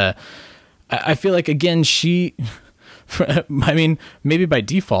 But I feel like, again, she... I mean, maybe by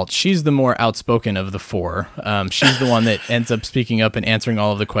default, she's the more outspoken of the four. She's the one that ends up speaking up and answering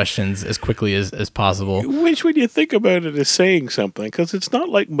all of the questions as quickly as possible. Which, when you think about it, is saying something, because it's not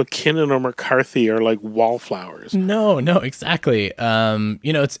like McKinnon or McCarthy are like wallflowers. No, exactly.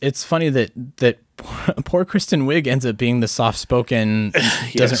 It's funny that poor Kristen Wiig ends up being the soft-spoken,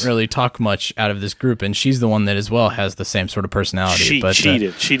 doesn't really talk much out of this group, and she's the one that as well has the same sort of personality. She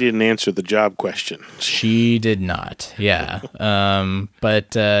cheated. She didn't answer the job question. She did not. Yeah. So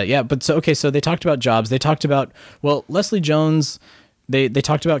they talked about jobs. They talked about, Leslie Jones. They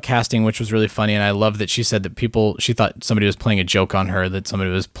talked about casting, which was really funny, and I love that she said that she thought somebody was playing a joke on her, that somebody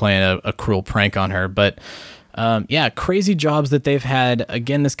was playing a cruel prank on her, but. Crazy jobs that they've had.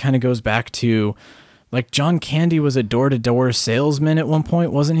 Again, this kind of goes back to, like, John Candy was a door-to-door salesman at one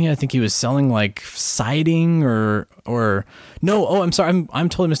point, wasn't he? I think he was selling like siding or no. Oh, I'm sorry, I'm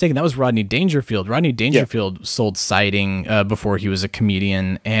totally mistaken. That was Rodney Dangerfield. Rodney Dangerfield sold siding before he was a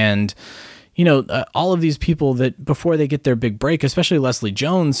comedian, and all of these people that before they get their big break, especially Leslie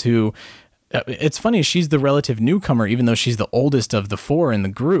Jones, who. It's funny, she's the relative newcomer, even though she's the oldest of the four in the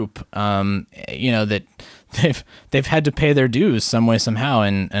group. That they've had to pay their dues some way, somehow,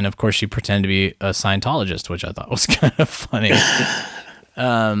 and of course she pretended to be a Scientologist, which I thought was kind of funny.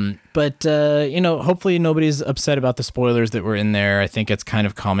 Hopefully nobody's upset about the spoilers that were in there. I think it's kind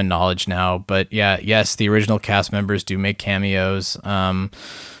of common knowledge now. But yes, the original cast members do make cameos.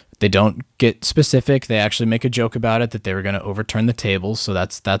 They don't get specific. They actually make a joke about it that they were going to overturn the tables. So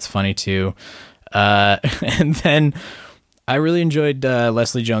that's funny too. And then I really enjoyed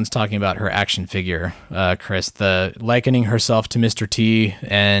Leslie Jones talking about her action figure, Chris, the likening herself to Mr. T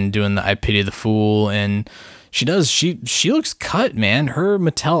and doing the I Pity the Fool. And she looks cut, man. Her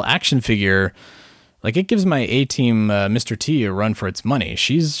Mattel action figure, like, it gives my A-Team Mr. T a run for its money.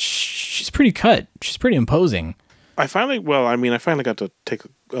 She's pretty cut. She's pretty imposing. I finally got to take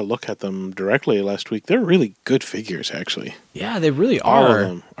a look at them directly last week. They're really good figures, actually. Yeah, they really are. All of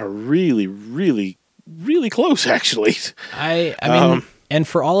them are really, really, really close, actually. I mean, and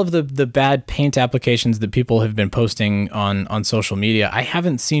for all of the bad paint applications that people have been posting on social media, I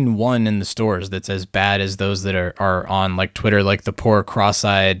haven't seen one in the stores that's as bad as those that are on like Twitter, like the poor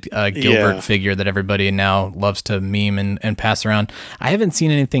cross-eyed Gilbert figure that everybody now loves to meme and pass around. I haven't seen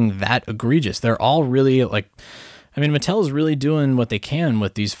anything that egregious. They're all really like, I mean, Mattel is really doing what they can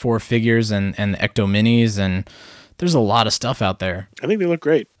with these 4 figures and the Ecto Minis, and there's a lot of stuff out there. I think they look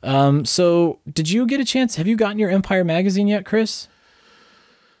great. So did you get a chance? Have you gotten your Empire magazine yet, Chris?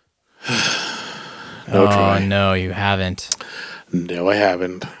 No, you haven't. No, I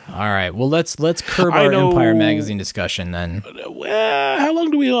haven't. All right. Well, let's curb our Empire magazine discussion then. How long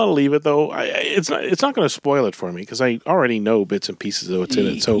do we want to leave it though? It's not going to spoil it for me because I already know bits and pieces of what's in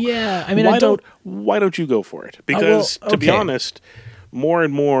it. So yeah, I mean, why don't you go for it? Because to be honest, more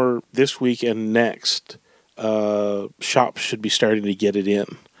and more this week and next, shops should be starting to get it in.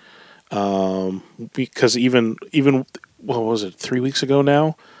 Because even what was it, 3 weeks ago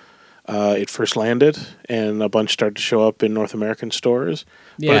now? It first landed, and a bunch started to show up in North American stores.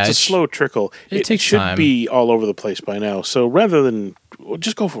 Yeah, but it's a slow trickle. It takes should time. be all over the place by now. So rather than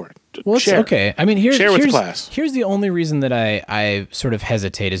just go for it. Well, share. Okay. I mean, share with the class. Here's the only reason that I sort of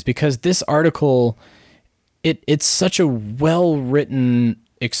hesitate is because this article, it's such a well-written,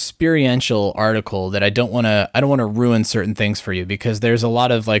 experiential article that I don't want to ruin certain things for you, because there's a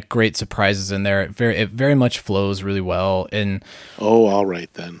lot of like great surprises in there. It very much flows really well. And all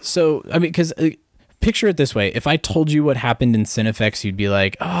right then. So I mean, because picture it this way: if I told you what happened in Cinefex, you'd be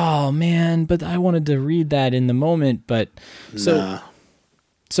like, "Oh man," but I wanted to read that in the moment. But so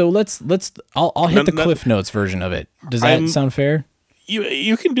let's I'll hit the Cliff Notes version of it. Does that sound fair?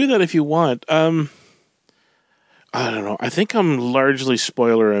 You can do that if you want. I don't know. I think I'm largely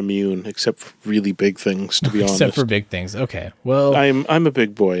spoiler immune, except for really big things, to be honest. Except for big things. Okay. Well, I'm a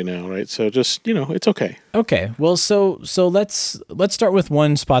big boy now, right? So just, it's okay. Okay. Well, so let's start with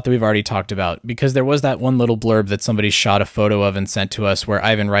one spot that we've already talked about, because there was that one little blurb that somebody shot a photo of and sent to us where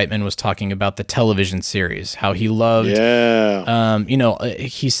Ivan Reitman was talking about the television series, how he loved. Yeah.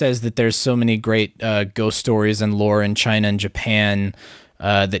 He says that there's so many great ghost stories and lore in China and Japan.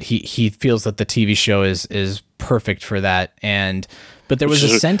 That he feels that the TV show is perfect for that, but there was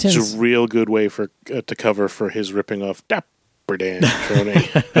a sentence. It's a real good way to cover for his ripping off Dapper Dan Crony.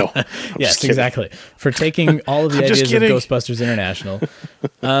 No, yes, exactly, for taking all of the ideas of Ghostbusters International.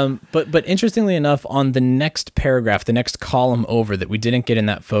 But interestingly enough, on the next paragraph, the next column over that we didn't get in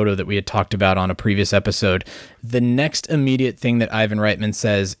that photo that we had talked about on a previous episode, the next immediate thing that Ivan Reitman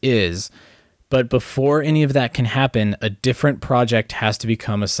says is, but before any of that can happen, a different project has to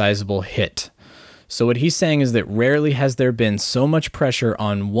become a sizable hit. So what he's saying is that rarely has there been so much pressure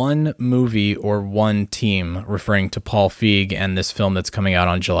on one movie or one team, referring to Paul Feig and this film that's coming out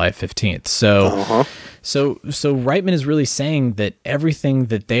on July 15th. So Reitman is really saying that everything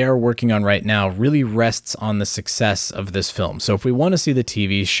that they are working on right now really rests on the success of this film. So if we want to see the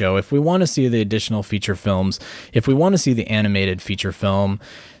TV show, if we want to see the additional feature films, if we want to see the animated feature film,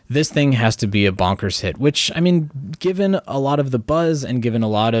 this thing has to be a bonkers hit, which, I mean, given a lot of the buzz and given a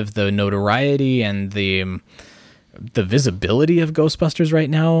lot of the notoriety and the visibility of Ghostbusters right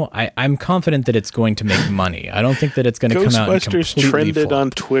now, I'm confident that it's going to make money. I don't think that it's going to come out and completely Ghostbusters trended flop.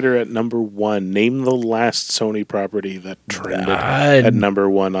 on Twitter at #1. Name the last Sony property that trended at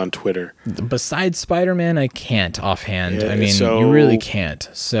 #1 on Twitter. Besides Spider-Man, I can't offhand. I mean, you really can't.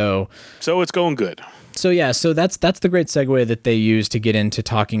 So it's going good. So yeah, so that's the great segue that they use to get into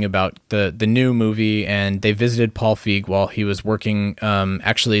talking about the new movie, and they visited Paul Feig while he was working.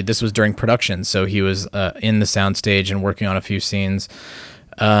 Actually, this was during production, so he was in the soundstage and working on a few scenes.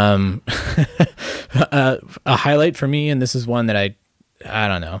 A highlight for me, and this is one that I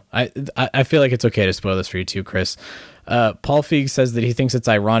don't know. I feel like it's okay to spoil this for you too, Chris. Paul Feig says that he thinks it's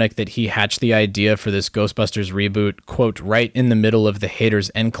ironic that he hatched the idea for this Ghostbusters reboot, quote, right in the middle of the haters'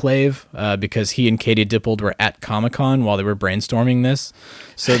 enclave, because he and Katie Dippold were at Comic-Con while they were brainstorming this.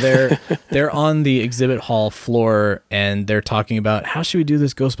 So they're on the exhibit hall floor, and they're talking about how should we do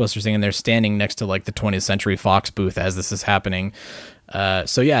this Ghostbusters thing, and they're standing next to like the 20th Century Fox booth as this is happening.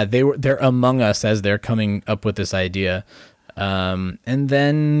 So yeah, they're among us as they're coming up with this idea. And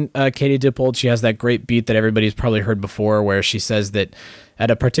then Katie Dippold, she has that great beat that everybody's probably heard before, where she says that at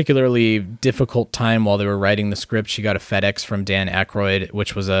a particularly difficult time while they were writing the script, she got a FedEx from Dan Aykroyd,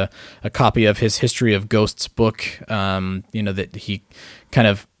 which was a copy of his History of Ghosts book, that he kind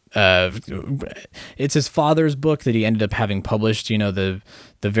of, it's his father's book that he ended up having published, the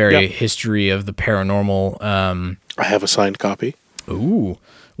very history of the paranormal. I have a signed copy. Ooh.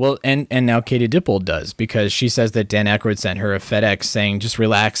 Well, and now Katie Dippold does, because she says that Dan Aykroyd sent her a FedEx saying, just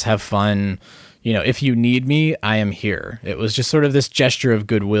relax, have fun. If you need me, I am here. It was just sort of this gesture of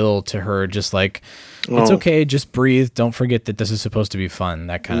goodwill to her, just like, it's okay, just breathe. Don't forget that this is supposed to be fun,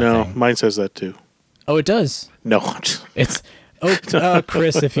 that kind of thing. No, mine says that too. Oh, it does? No. It's,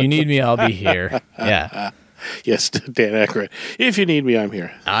 Chris, if you need me, I'll be here. Yeah. Yes, Dan Aykroyd. If you need me, I'm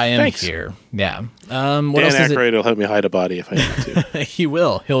here. I am here. Yeah. What Dan else Aykroyd will help me hide a body if I need to. He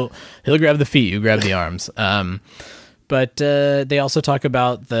will. He'll grab the feet. You grab the arms. But they also talk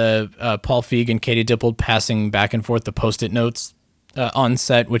about the Paul Feig and Katie Dippold passing back and forth the Post-it notes on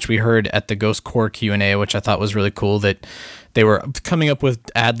set, which we heard at the Ghost Core Q&A, which I thought was really cool, that they were coming up with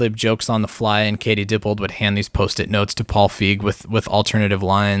ad-lib jokes on the fly, and Katie Dippold would hand these Post-it notes to Paul Feig with alternative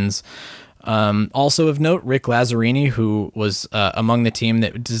lines. Also of note, Rick Lazzarini, who was among the team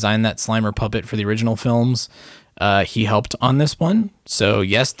that designed that Slimer puppet for the original films, he helped on this one. So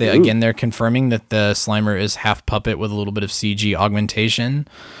yes, they're confirming that the Slimer is half puppet with a little bit of CG augmentation.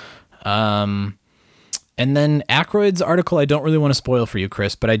 And then Aykroyd's article, I don't really want to spoil for you,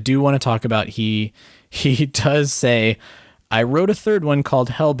 Chris, but I do want to talk about, he does say, I wrote a third one called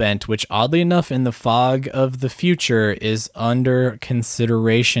Hellbent, which oddly enough in the fog of the future is under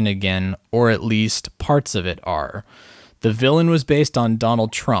consideration again, or at least parts of it are. The villain was based on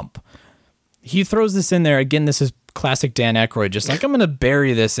Donald Trump. He throws this in there. Again, this is classic Dan Aykroyd, just like, I'm going to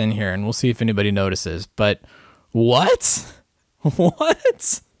bury this in here and we'll see if anybody notices. But what?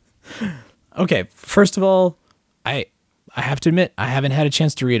 What? Okay, first of all, I have to admit, I haven't had a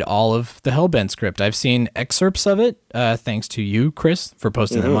chance to read all of the Hellbent script. I've seen excerpts of it, thanks to you, Chris, for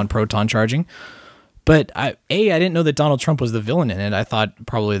posting them on Proton Charging. But I didn't know that Donald Trump was the villain in it. I thought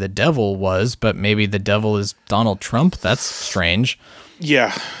probably the devil was, but maybe the devil is Donald Trump. That's strange.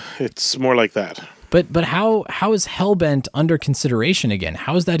 Yeah, it's more like that. But how is Hellbent under consideration again?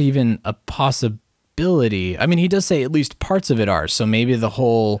 How is that even a possibility? I mean, he does say at least parts of it are, so maybe the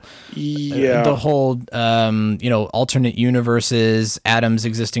whole alternate universes, atoms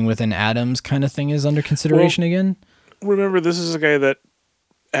existing within atoms kind of thing is under consideration again. Remember, this is a guy that,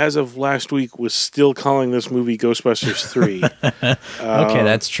 as of last week, was still calling this movie Ghostbusters 3. Okay,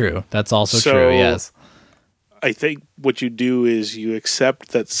 that's true. That's also true, yes. I think what you do is you accept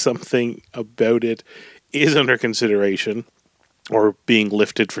that something about it is under consideration, or being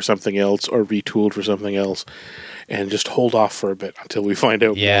lifted for something else, or retooled for something else, and just hold off for a bit until we find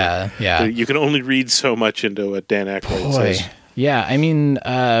out more. Yeah. You can only read so much into what Dan Aykroyd says. Yeah, I mean,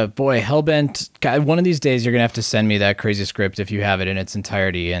 Hellbent, God, one of these days you're going to have to send me that crazy script if you have it in its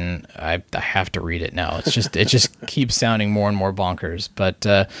entirety, and I have to read it now. It just keeps sounding more and more bonkers. But,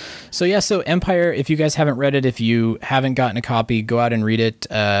 so Empire, if you guys haven't read it, if you haven't gotten a copy, go out and read it.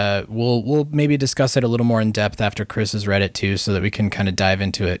 We'll maybe discuss it a little more in depth after Chris has read it too, so that we can kind of dive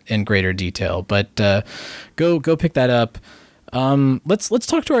into it in greater detail. But go pick that up. Let's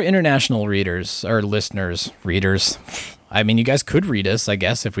talk to our international readers, or listeners, readers. I mean, you guys could read us, I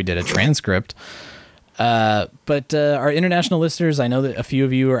guess, if we did a transcript. But our international listeners, I know that a few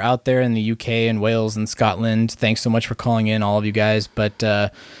of you are out there in the UK and Wales and Scotland. Thanks so much for calling in, all of you guys. But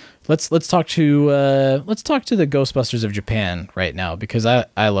let's talk to the Ghostbusters of Japan right now, because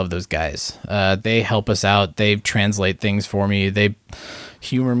I love those guys. They help us out. They translate things for me. They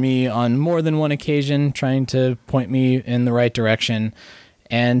humor me on more than one occasion, trying to point me in the right direction.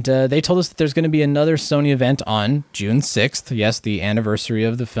 And they told us that there's going to be another Sony event on June 6th. Yes, the anniversary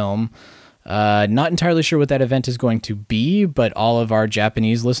of the film. Not entirely sure what that event is going to be, but all of our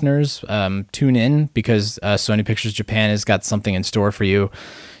Japanese listeners, tune in, because Sony Pictures Japan has got something in store for you.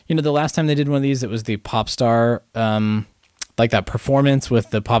 You know, the last time they did one of these, it was the Popstar, like that performance with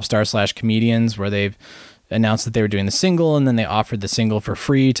the Popstar/comedians, where they've announced that they were doing the single, and then they offered the single for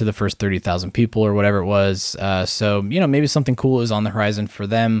free to the first 30,000 people or whatever it was. So, maybe something cool is on the horizon for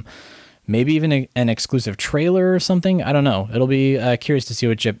them. Maybe even an exclusive trailer or something. I don't know. It'll be curious to see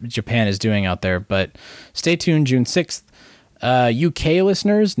what Japan is doing out there. But stay tuned, June 6th. UK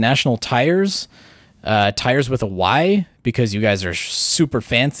listeners, National Tires. Tires with a Y, because you guys are super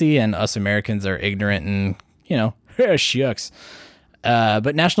fancy and us Americans are ignorant and, shucks.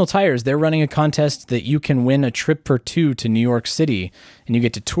 But National Tires, they're running a contest that you can win a trip for 2 to New York City, and you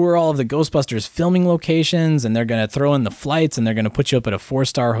get to tour all of the Ghostbusters filming locations, and they're going to throw in the flights, and they're going to put you up at a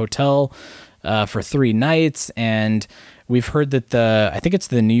 4-star hotel for 3 nights. And we've heard that I think it's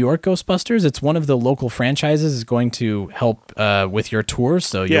the New York Ghostbusters. It's one of the local franchises is going to help with your tours.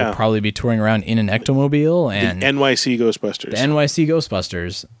 So you'll probably be touring around in an Ectomobile and the NYC Ghostbusters. The NYC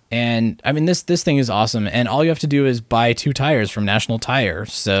Ghostbusters. And I mean, this thing is awesome. And all you have to do is buy 2 tires from National Tire.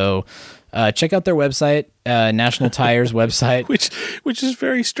 So check out their website, National Tire's website. Which is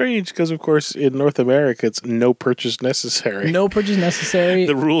very strange because, of course, in North America, it's no purchase necessary. No purchase necessary.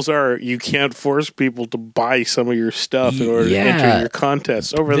 The rules are you can't force people to buy some of your stuff in order to enter your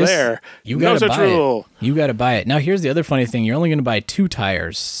contests. Over there, no such rule. You got to buy it. Now, here's the other funny thing. You're only going to buy 2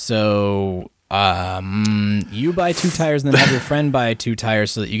 tires. So you buy 2 tires and then have your friend buy 2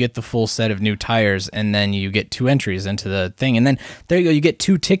 tires so that you get the full set of new tires, and then you get 2 entries into the thing. And then there you go. You get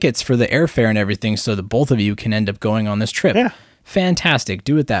 2 tickets for the airfare and everything so that both of you can end up going on this trip. Yeah. Fantastic.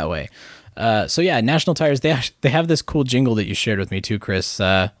 Do it that way. So yeah, National Tires, they have this cool jingle that you shared with me too, Chris.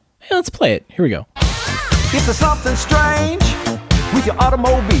 Hey, let's play it. Here we go. If there's something strange with your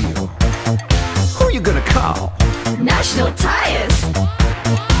automobile, who you gonna call? National Tires.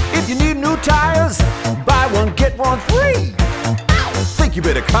 If you need new tires, buy one, get one free. Think you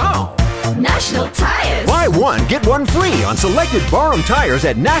better call National Tires. Buy one, get one free on selected Barham tires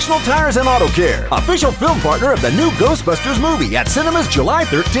at National Tires and Auto Care. Official film partner of the new Ghostbusters movie at cinemas July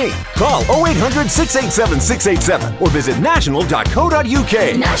 13th. Call 0800-687-687 or visit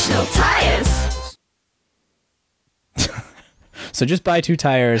national.co.uk. National Tires. So just buy 2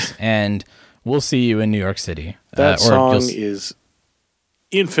 tires and we'll see you in New York City. That song is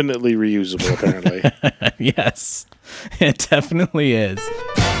infinitely reusable, apparently. Yes, it definitely is.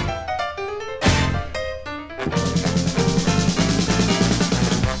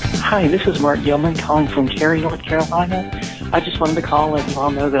 Hi, this is Mark Gilman calling from Cary, North Carolina. I just wanted to call and let you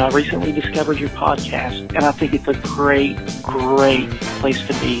all know that I recently discovered your podcast, and I think it's a great, great place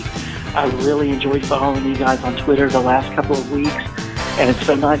to be. I really enjoyed following you guys on Twitter the last couple of weeks, and it's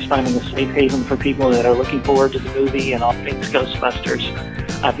so nice finding a safe haven for people that are looking forward to the movie and all things Ghostbusters.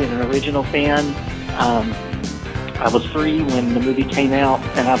 I've been an original fan. I was 3 when the movie came out,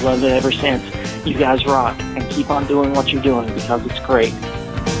 and I've loved it ever since. You guys rock, and keep on doing what you're doing because it's great.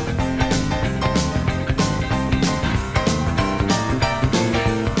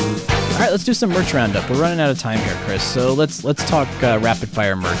 All right, let's do some merch roundup. We're running out of time here, Chris. So let's talk rapid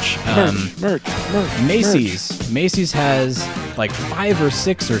fire merch. Merch. Macy's has like 5 or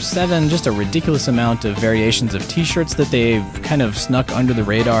 6 or 7, just a ridiculous amount of variations of T-shirts that they've kind of snuck under the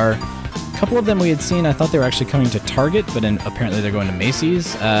radar. A couple of them we had seen. I thought they were actually coming to Target, but apparently they're going to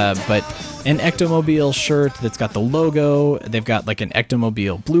Macy's. But an Ectomobile shirt that's got the logo. They've got like an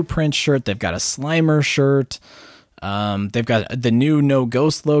Ectomobile blueprint shirt. They've got a Slimer shirt. They've got the new No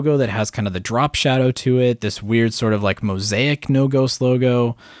Ghost logo that has kind of the drop shadow to it. This weird sort of like mosaic No Ghost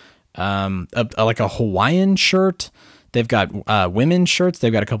logo. Like a Hawaiian shirt. They've got women's shirts.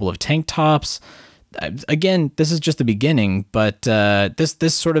 They've got a couple of tank tops. Again, this is just the beginning, but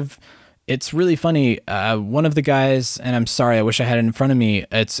this sort of, it's really funny. One of the guys, and I'm sorry, I wish I had it in front of me.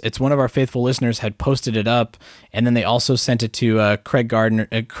 It's one of our faithful listeners had posted it up, and then they also sent it to Craig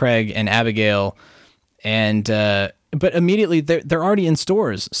and Abigail. And but immediately they're already in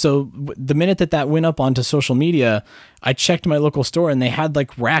stores. So the minute that went up onto social media, I checked my local store and they had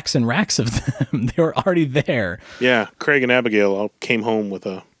like racks and racks of them. They were already there. Yeah, Craig and Abigail came home with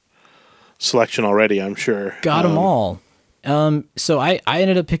a selection already, I'm sure. Got them all. So I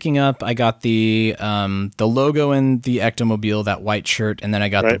ended up picking up. I got the logo in the Ectomobile, that white shirt, and then I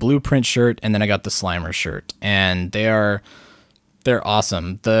got the blueprint shirt, and then I got the Slimer shirt, and they're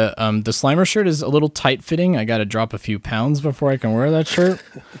awesome. The Slimer shirt is a little tight fitting. I got to drop a few pounds before I can wear that shirt.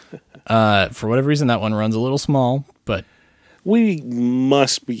 For whatever reason, that one runs a little small, but we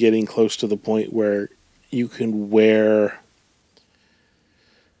must be getting close to the point where you can wear.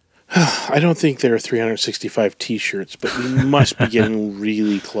 I don't think there are 365 T-shirts, but we must be getting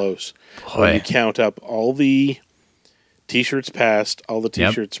really close. When you count up all the T-shirts past, all the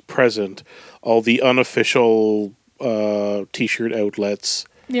T-shirts present, all the unofficial T-shirt outlets.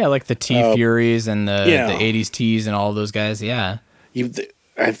 Yeah, like the T-Furies and the 80s Tees and all of those guys, yeah.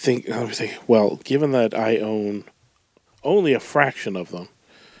 I think, well, given that I own only a fraction of them,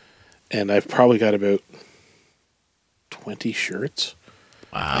 and I've probably got about 20 shirts.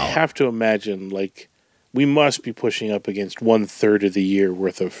 Wow. I have to imagine, like, we must be pushing up against 1/3 of the year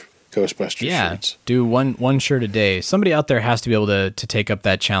worth of Ghostbusters shirts. Do one shirt a day. Somebody out there has to be able to take up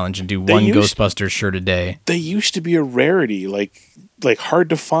that challenge and do one Ghostbusters shirt a day. They used to be a rarity, like hard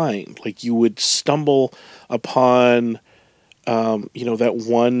to find. Like you would stumble upon, that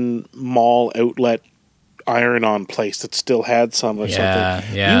one mall outlet iron-on place that still had some or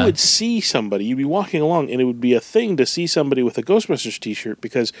something. Yeah. You would see somebody. You'd be walking along, and it would be a thing to see somebody with a Ghostbusters T-shirt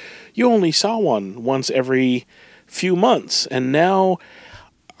because you only saw one once every few months, and now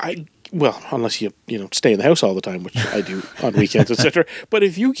unless you stay in the house all the time, which I do on weekends, etc. But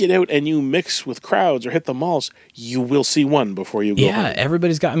if you get out and you mix with crowds or hit the malls, you will see one before you go home.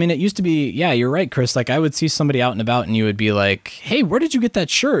 Everybody's got. I mean, it used to be. Yeah, you're right, Chris. Like I would see somebody out and about, and you would be like, "Hey, where did you get that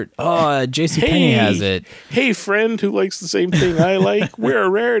shirt? Oh, JCPenney has it." Hey, friend who likes the same thing I like, we're a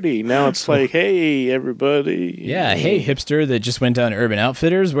rarity. Now it's like, hey, everybody. Yeah, hey, hipster that just went down to Urban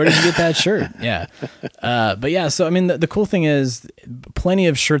Outfitters. Where did you get that shirt? Yeah, but yeah. So I mean, the cool thing is, plenty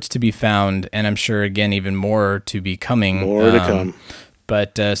of shirts to be found, and I'm sure again even more to be coming. More to come.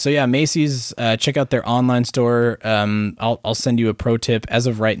 But so yeah, Macy's, check out their online store. I'll send you a pro tip. As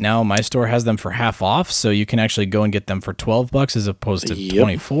of right now, my store has them for half off, so you can actually go and get them for $12 as opposed to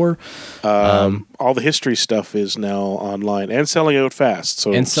 $24. All the history stuff is now online and selling out fast.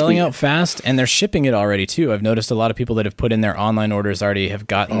 Out fast, and they're shipping it already too. I've noticed a lot of people that have put in their online orders already have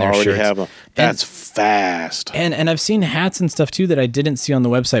gotten their shirts. Have them. That's fast. And I've seen hats and stuff too that I didn't see on the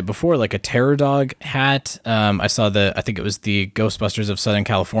website before, like a Terror Dog hat. I saw I think it was the Ghostbusters of Southern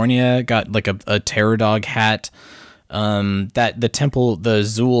California got like a Terror Dog hat. That the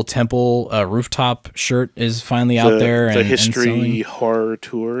Zool Temple rooftop shirt is finally out there. The History Horror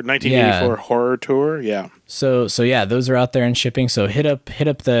Tour, 1984 Horror Tour, yeah. So yeah, those are out there and shipping. So hit up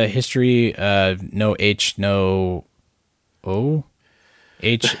the History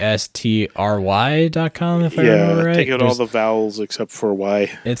HSTRY.com if I remember right. Take out all the vowels except for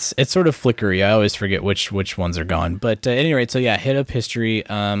Y. It's sort of flickery. I always forget which ones are gone. But at any rate, so yeah, hit up History.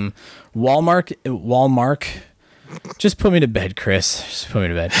 Walmart. Just put me to bed, Chris. Just put me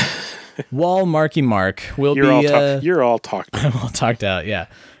to bed. Walmarky Mark will you're all talked out. I'm all talked out, yeah.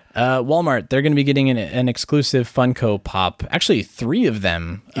 Walmart, they're going to be getting an exclusive Funko Pop. Actually, 3 of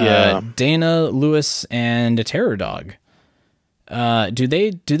them. Yeah. Dana, Lewis, and a Terror Dog. Do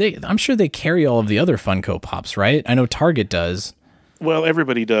they? I'm sure they carry all of the other Funko Pops, right? I know Target does. Well,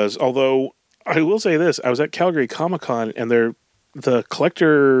 everybody does. Although I will say this: I was at Calgary Comic-Con, and the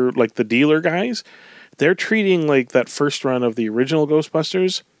collector, like the dealer guys, they're treating like that first run of the original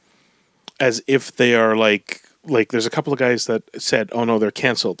Ghostbusters as if they are like there's a couple of guys that said, "Oh no, they're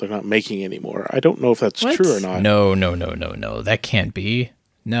canceled. They're not making anymore." I don't know if that's true or not. No. That can't be.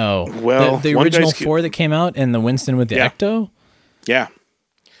 No. Well, the original 4 that came out and the Winston with the Ecto. Yeah.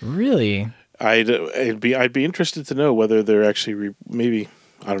 Really? I'd be interested to know whether they're actually maybe.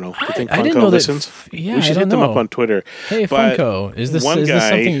 I don't know. I think I didn't Funko know listens. We should hit them up on Twitter. Hey, but Funko, is this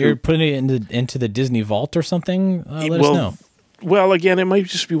something you're putting it into the Disney Vault or something? Let us know. Well, again, it might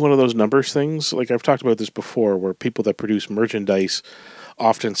just be one of those numbers things. Like I've talked about this before, where people that produce merchandise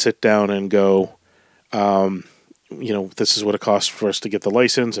often sit down and go, this is what it costs for us to get the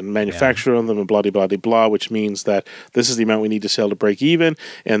license and manufacture them and blah, blah, blah, blah, which means that this is the amount we need to sell to break even,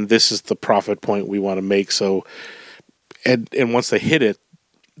 and this is the profit point we want to make. So, and once they hit it,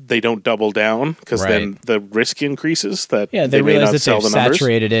 they don't double down because then the risk increases that they may realize not that sell they've the numbers.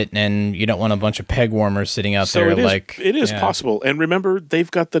 saturated it, and you don't want a bunch of peg warmers sitting out there. It is possible. And remember, they've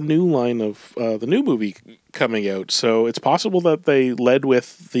got the new line of the new movie coming out, so it's possible that they led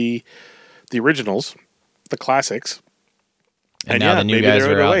with the originals, the classics. And now the new guys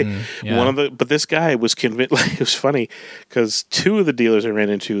are out. But this guy was convinced. Like, it was funny because 2 of the dealers I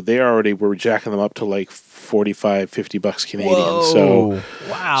ran into, they already were jacking them up to like $45-$50 Canadian. Whoa. So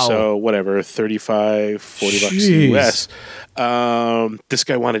wow. So whatever, $35-$40 US. This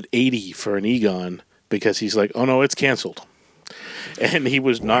guy wanted $80 for an Egon because he's like, oh no, it's canceled, and he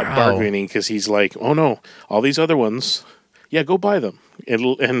was not bargaining because he's like, oh no, all these other ones. Yeah, go buy them.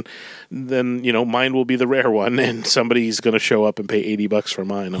 And then, mine will be the rare one, and somebody's going to show up and pay $80 for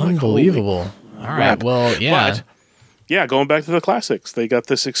mine. I'm unbelievable. Like, all right, well, yeah. But, yeah, going back to the classics, they got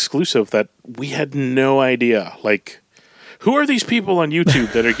this exclusive that we had no idea. Like, who are these people on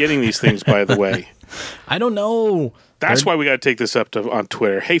YouTube that are getting these things, by the way? I don't know. That's why we got to take this up on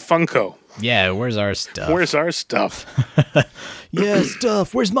Twitter. Hey, Funko. Yeah, where's our stuff? Where's our stuff? Yeah,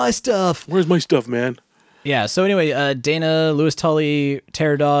 stuff. Where's my stuff? Where's my stuff, man? Yeah, so anyway, Dana, Louis Tully,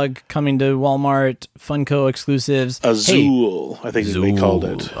 Terror Dog coming to Walmart, Funko exclusives. Zool, I think they called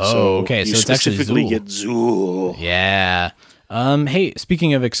it. Oh, okay, so it's actually specifically Zool. get Zool. Yeah. Hey,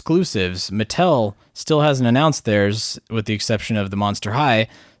 speaking of exclusives, Mattel still hasn't announced theirs, with the exception of the Monster High.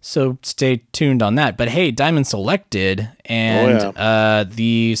 So stay tuned on that. But hey, Diamond Select did, and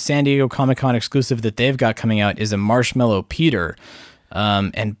the San Diego Comic-Con exclusive that they've got coming out is a Marshmallow Peter.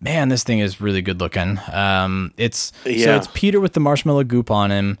 And man, this thing is really good looking. So it's Peter with the marshmallow goop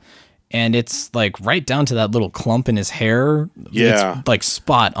on him, and it's like right down to that little clump in his hair. Yeah, it's like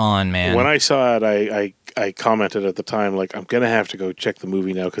spot on, man. When I saw it, I commented at the time, like, I'm gonna have to go check the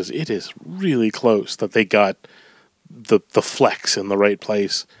movie now because it is really close that they got the flex in the right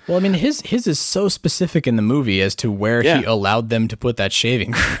place. Well, I mean, his is so specific in the movie as to where he allowed them to put that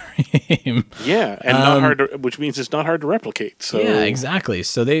shaving cream. Yeah, and not hard to, which means it's not hard to replicate. So yeah, exactly.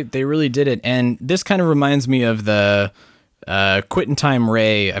 So they really did it, and this kind of reminds me of the Quitting Time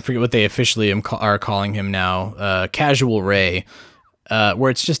Ray. I forget what they officially are calling him now. Casual Ray, where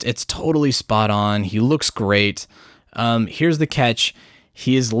it's totally spot on. He looks great. Here's the catch.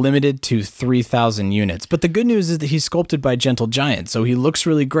 He is limited to 3,000 units. But the good news is that he's sculpted by Gentle Giant, so he looks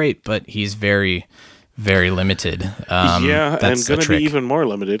really great, but he's very, very limited. And going to be even more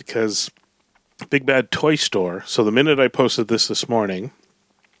limited because Big Bad Toy Store. So the minute I posted this morning,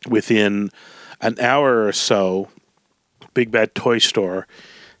 within an hour or so, Big Bad Toy Store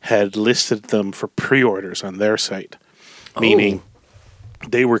had listed them for pre-orders on their site, meaning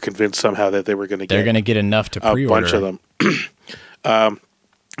they were convinced somehow that they were going to get... They're going to get enough to pre-order. A bunch of them.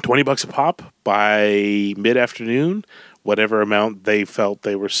 $20 a pop by mid-afternoon, whatever amount they felt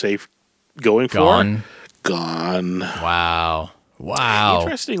they were safe going for. Gone. Wow.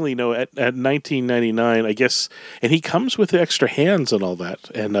 Interestingly, no, at $19.99, I guess, and he comes with the extra hands and all that,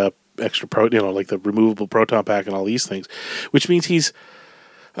 and extra like the removable proton pack and all these things, which means he's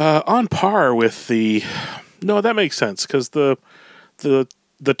on par with the. No, that makes sense because the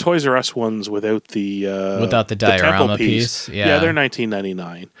Toys R Us ones without the diorama piece, they're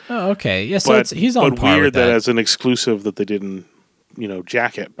 $19.99. Oh, okay, yeah. So he's on par weird with that. As an exclusive that they didn't,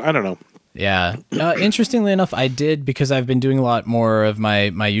 jack it. I don't know. Yeah. Interestingly enough, I did because I've been doing a lot more of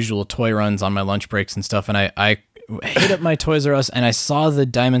my usual toy runs on my lunch breaks and stuff, and I hit up my Toys R Us and I saw the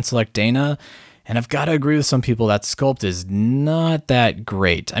Diamond Select Dana, and I've got to agree with some people that sculpt is not that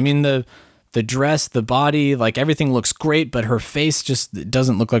great. I mean the dress, the body, like everything looks great, but her face just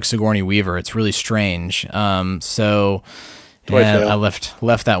doesn't look like Sigourney Weaver. It's really strange. I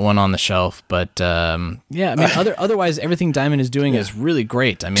left that one on the shelf. But I mean, otherwise everything Diamond is doing is really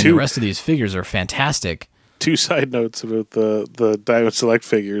great. I mean, the rest of these figures are fantastic. Two side notes about the Diamond Select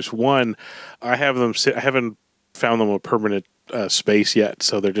figures. One, I have them. I haven't found them a permanent space yet,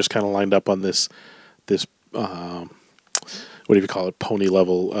 so they're just kind of lined up on this. What do you call it? Pony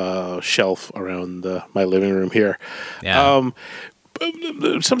level shelf around my living room here. Yeah.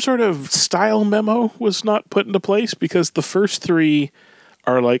 Some sort of style memo was not put into place because the first three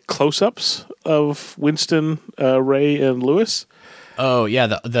are like close-ups of Winston, Ray, and Lewis. Oh yeah,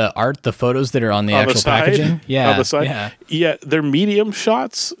 the art, the photos that are on the actual packaging. Yeah, on the side. Yeah, they're medium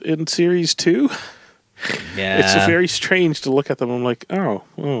shots in Series 2. Yeah, it's very strange to look at them. I'm like, oh,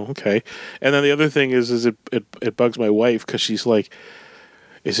 okay. And then the other thing is it bugs my wife because she's like,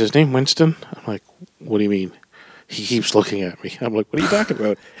 "Is his name Winston?" I'm like, "What do you mean?" He keeps looking at me. I'm like, "What are you talking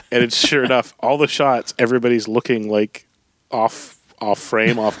about?" And it's sure enough, all the shots, everybody's looking like off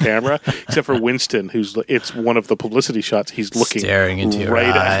frame, off camera, except for Winston, it's one of the publicity shots. He's looking staring into your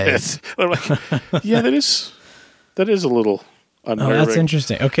eyes. At it. I'm like, yeah, that is a little. Oh, that's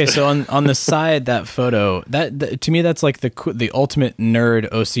interesting. Okay, so on the side, that photo, that to me, that's like the ultimate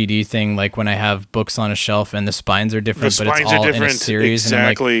nerd OCD thing. Like when I have books on a shelf and the spines are different, but it's all in a series.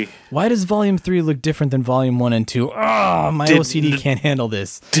 Exactly. And I'm like, why does Volume 3 look different than Volume 1 and 2? Oh, my OCD can't handle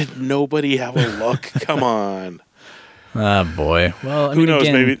this. Did nobody have a look? Come on. Ah, boy. Well, I who mean, knows?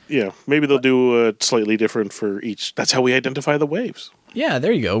 Again, maybe they'll do a slightly different for each. That's how we identify the waves. Yeah,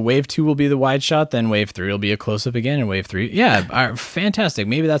 there you go. Wave 2 will be the wide shot, then Wave 3 will be a close-up again, and Wave 3... Yeah, fantastic.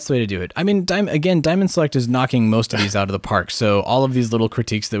 Maybe that's the way to do it. I mean, Diamond Select is knocking most of these out of the park, so all of these little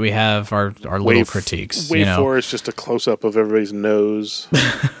critiques that we have are little critiques. Wave 4 is just a close-up of everybody's nose.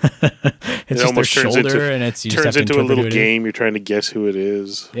 It's just their shoulder, and it turns into a little game. You're trying to guess who it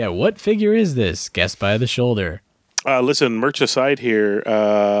is. Yeah, what figure is this? Guess by the shoulder. Listen, merch aside here,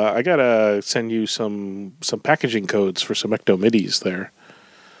 I gotta send you some packaging codes for some Ecto Middies there.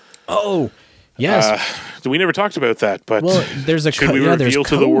 Oh, yes. We never talked about that, but there's a should we reveal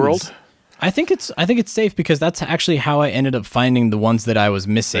to the world? I think it's safe because that's actually how I ended up finding the ones that I was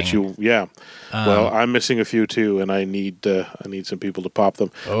missing. Well, I'm missing a few too, and I need some people to pop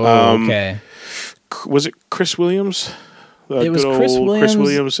them. Oh, okay. Was it Chris Williams It was good Chris old Williams. Chris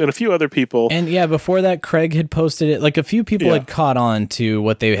Williams and a few other people. And yeah, before that, Craig had posted it. Like a few people had caught on to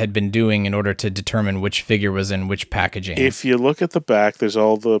what they had been doing in order to determine which figure was in which packaging. If you look at the back, there's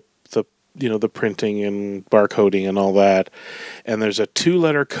all the the printing and barcoding and all that, and there's a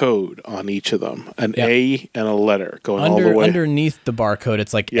 2-letter code on each of them, an A and a letter going all the way underneath the barcode.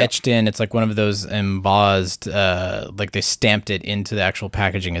 It's like etched in. It's like one of those embossed, like they stamped it into the actual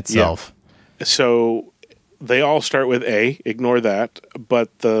packaging itself. Yeah. So they all start with A. Ignore that,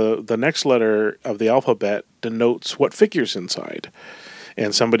 but the next letter of the alphabet denotes what figure's inside.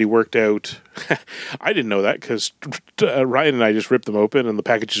 And somebody worked out, I didn't know that because Ryan and I just ripped them open and the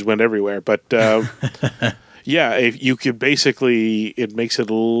packages went everywhere. But yeah, if you could basically, it makes it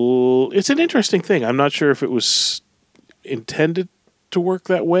it's an interesting thing. I'm not sure if it was intended to work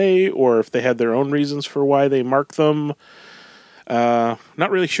that way or if they had their own reasons for why they mark them. Not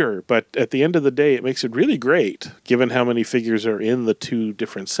really sure. But at the end of the day, it makes it really great, given how many figures are in the 2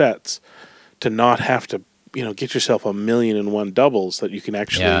 different sets, to not have to get yourself 1,000,001 doubles that you can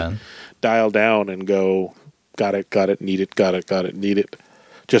actually dial down and go, got it, need it, need it,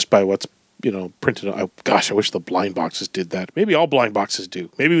 just by what's, printed on. Gosh, I wish the blind boxes did that. Maybe all blind boxes do.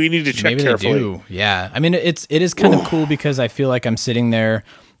 Maybe we need to check carefully. They do. Yeah. I mean, it is kind of cool because I feel like I'm sitting there.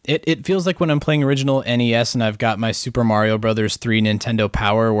 It feels like when I'm playing original NES and I've got my Super Mario Brothers 3 Nintendo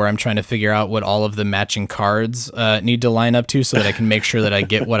Power where I'm trying to figure out what all of the matching cards need to line up to so that I can make sure that I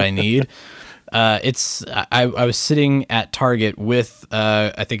get what I need. I was sitting at Target with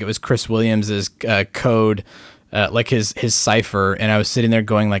I think it was Chris Williams's code, like his cipher, and I was sitting there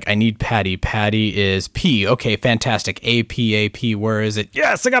going like, I need Patty. Patty is P. Okay, fantastic. AP. Where is it?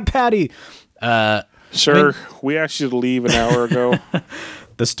 Yes, I got Patty. Sir, we asked you to leave an hour ago.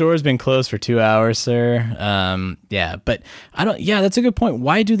 The store's been closed for 2 hours, sir. Yeah, but I don't. Yeah, that's a good point.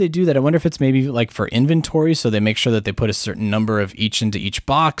 Why do they do that? I wonder if it's maybe like for inventory, so they make sure that they put a certain number of each into each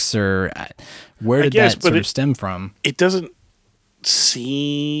box, or where did that sort of stem from? It doesn't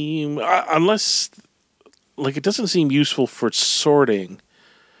seem, unless, like, it doesn't seem useful for sorting.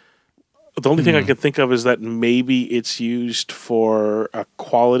 The only thing I can think of is that maybe it's used for a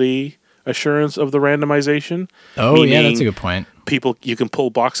quality assurance of the randomization. Oh, yeah, that's a good point. People, you can pull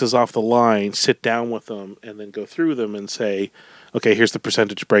boxes off the line, sit down with them, and then go through them and say, okay, here's the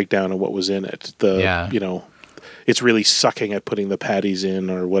percentage breakdown of what was in it. It's really sucking at putting the patties in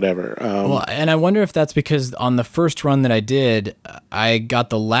or whatever. Well, and I wonder if that's because on the first run that I did, I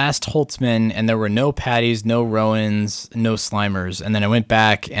got the last Holtzman and there were no patties, no Rowans, no Slimers. And then I went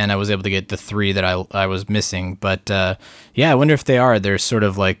back and I was able to get the 3 that I was missing. But yeah, I wonder if they're sort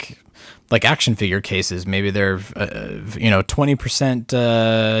of like action figure cases. Maybe they're 20%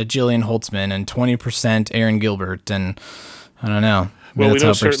 Jillian Holtzman and 20% Aaron Gilbert, and I don't know. Well, we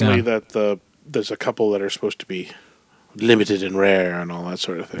know certainly that there's a couple that are supposed to be limited and rare and all that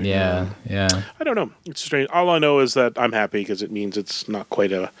sort of thing. Yeah. I don't know. It's strange. All I know is that I'm happy because it means it's not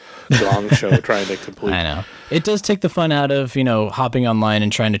quite a gong show trying to complete. I know. It does take the fun out of, hopping online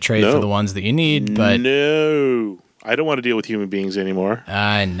and trying to trade for the ones that you need, but no. I don't want to deal with human beings anymore.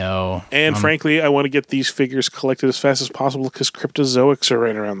 I know. And frankly, I want to get these figures collected as fast as possible because cryptozoics are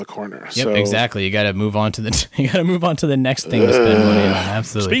right around the corner. Yep, exactly. You got to move on to the next thing to spend money on.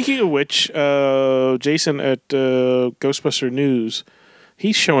 Absolutely. Speaking of which, Jason at Ghostbuster News,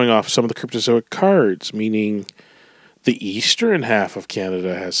 he's showing off some of the cryptozoic cards, meaning the eastern half of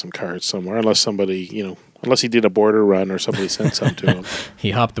Canada has some cards somewhere, unless somebody, unless he did a border run or somebody sent some to him. He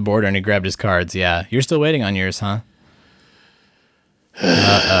hopped the border and he grabbed his cards. Yeah. You're still waiting on yours, huh?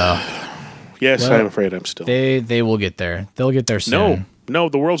 Yes, well, I'm afraid I'm still. They will get there. They'll get there soon. No,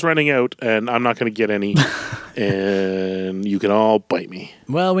 the world's running out, and I'm not going to get any, and you can all bite me.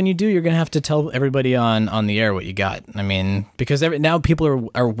 Well, when you do, you're going to have to tell everybody on the air what you got. I mean, because now people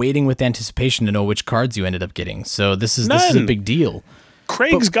are waiting with anticipation to know which cards you ended up getting. So this is a big deal.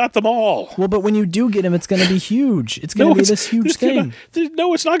 Craig's got them all. Well, but when you do get them, it's going to be huge. It's going to be this huge thing.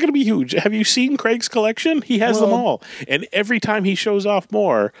 No, it's not going to be huge. Have you seen Craig's collection? He has them all. And every time he shows off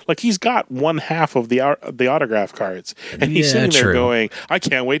more, like he's got one half of the autograph cards. And he's sitting there going, I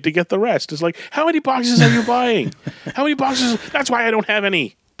can't wait to get the rest. It's like, how many boxes are you buying? How many boxes? That's why I don't have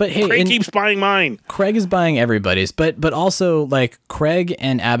any. But hey, Craig keeps buying mine. Craig is buying everybody's, but also like Craig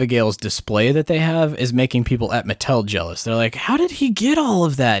and Abigail's display that they have is making people at Mattel jealous. They're like, how did he get all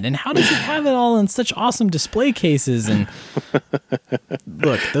of that? And how does he have it all in such awesome display cases? And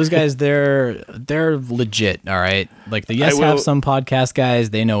look, those guys, they're legit. All right. Like the Have Some podcast guys,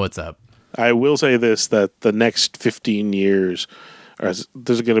 they know what's up. I will say this, that the next 15 years, there's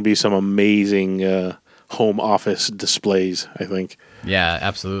going to be some amazing home office displays, I think. Yeah,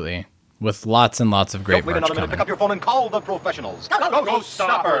 absolutely. with lots and lots of great Don't wait merch another minute. coming. Pick up your phone and call the professionals. Go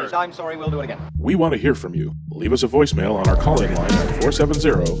Stoppers! I'm sorry, we'll do it again. We want to hear from you. Leave us a voicemail on our call-in line at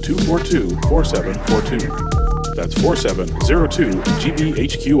 470-242-4742. That's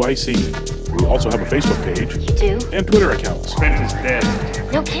 4702-GBHQIC. We also have a Facebook page. You do? And Twitter accounts. Spence is dead.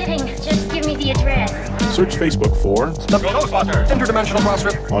 No kidding. Just give me the address. Search Facebook for The Ghostbusters Interdimensional Cross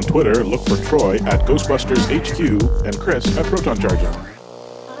Trip. On Twitter, look for Troy at Ghostbusters HQ and Chris at Proton Charger.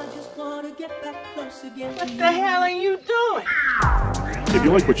 What the hell are you doing? If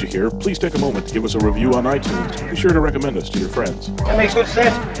you like what you hear, please take a moment to give us a review on iTunes. Be sure to recommend us to your friends. That makes good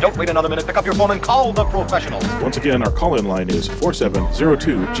sense. Don't wait another minute. Pick up your phone and call the professionals. Once again, our call-in line is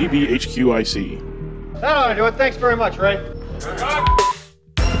 4702-GBHQIC. That ought to do it. Thanks very much, Ray.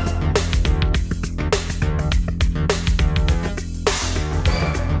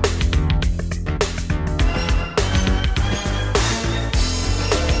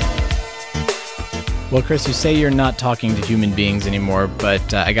 Well, Chris, you say you're not talking to human beings anymore,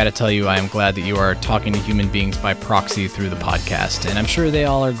 but I got to tell you, I am glad that you are talking to human beings by proxy through the podcast, and I'm sure they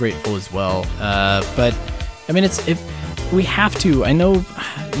all are grateful as well. But I mean, we have to. I know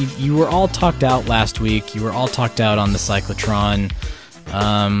you were all talked out last week. You were all talked out on the cyclotron,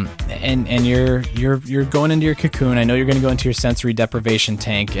 and you're going into your cocoon. I know you're going to go into your sensory deprivation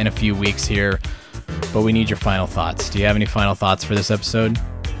tank in a few weeks here, but we need your final thoughts. Do you have any final thoughts for this episode?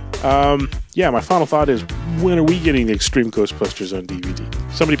 Yeah, my final thought is, when are we getting the Extreme Ghostbusters on DVD?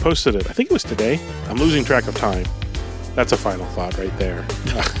 Somebody posted it. I think it was today. I'm losing track of time. That's a final thought right there.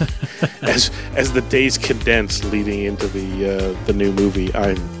 As the days condense leading into the new movie,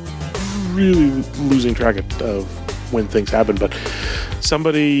 I'm really losing track of when things happen. But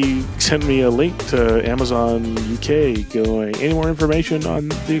somebody sent me a link to Amazon UK going, any more information on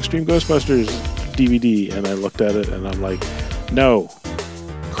the Extreme Ghostbusters DVD? And I looked at it and I'm like, no.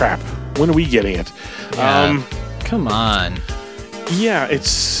 Crap. When are we getting it? Yeah, come on. Yeah,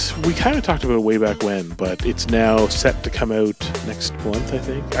 we kind of talked about it way back when, but it's now set to come out next month, I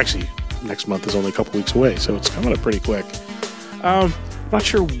think. Actually, next month is only a couple weeks away, so it's coming up pretty quick. Not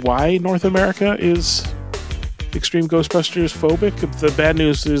sure why North America is Extreme Ghostbusters phobic. The bad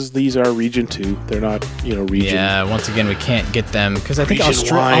news is these are Region 2. They're not, region. Yeah, once again, we can't get them because I think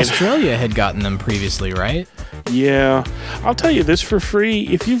Australia had gotten them previously, right? Yeah. I'll tell you this for free.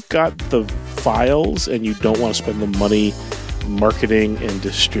 If you've got the files and you don't want to spend the money marketing and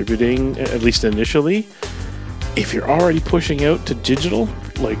distributing, at least initially, if you're already pushing out to digital,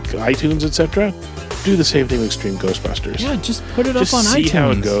 like iTunes, etc., do the same thing with Extreme Ghostbusters. Yeah, just put it up on iTunes. See how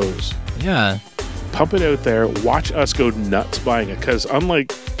it goes. Yeah. Pump it out there. Watch us go nuts buying it. Because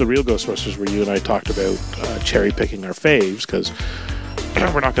unlike the real Ghostbusters where you and I talked about cherry picking our faves, because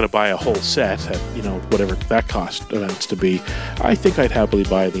we're not going to buy a whole set at, whatever that cost amounts to be, I think I'd happily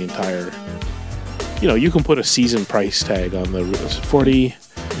buy the entire... you can put a season price tag on the 40...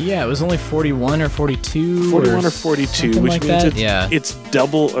 Yeah, it was only 41 or 42. 41 or 42, which like means that. It's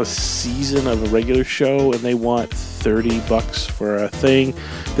double a season of a regular show, and they want $30 for a thing.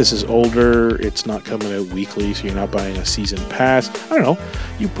 This is older. It's not coming out weekly, so you're not buying a season pass. I don't know.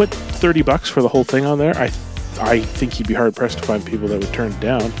 You put $30 for the whole thing on there. I think you'd be hard pressed to find people that would turn it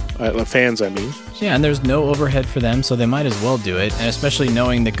down. Fans, I mean. Yeah, and there's no overhead for them, so they might as well do it. And especially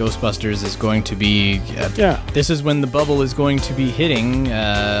knowing that Ghostbusters is going to be... This is when the bubble is going to be hitting.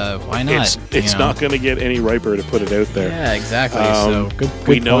 Why not? It's not going to get any riper to put it out there. Yeah, exactly. So good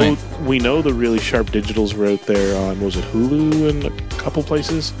point. We know the really sharp digitals were out there on, was it Hulu and a couple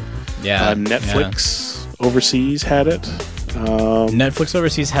places? Yeah. Netflix overseas had it. Netflix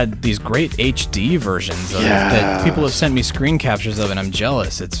overseas had these great HD versions of it that people have sent me screen captures of, and I'm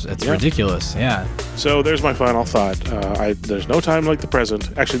jealous. It's ridiculous. Yeah. So there's my final thought. There's no time like the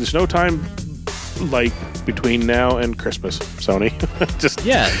present. Actually, there's no time like between now and Christmas, Sony. just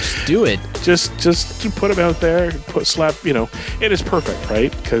do it. Just put them out there. Slap. It is perfect,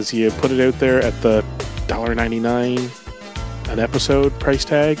 right? Because you put it out there at the $1.99 an episode price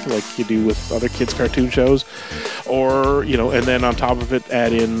tag, like you do with other kids' cartoon shows, or and then on top of it,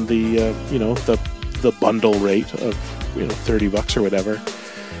 add in the the bundle rate of $30 or whatever,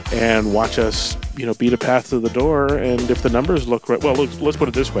 and watch us beat a path to the door. And if the numbers look right, well, let's put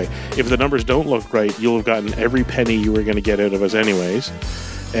it this way: if the numbers don't look right, you'll have gotten every penny you were going to get out of us anyways.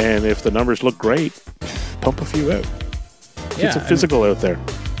 And if the numbers look great, pump a few out. Get some physical out there.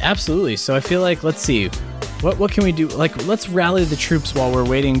 Absolutely. So I feel like, let's see. What can we do? Like, let's rally the troops while we're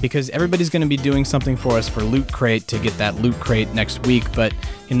waiting, because everybody's going to be doing something for us for Loot Crate to get that Loot Crate next week. But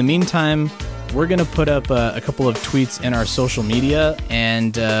in the meantime, we're gonna put up a couple of tweets in our social media,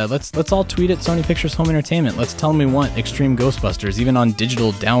 and let's all tweet at Sony Pictures Home Entertainment. Let's tell them we want Extreme Ghostbusters, even on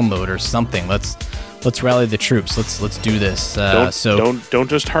digital download or something. Let's rally the troops. Let's do this. Don't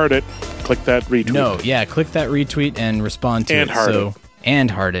just heart it. Click that retweet. No, yeah, click that retweet and respond to it.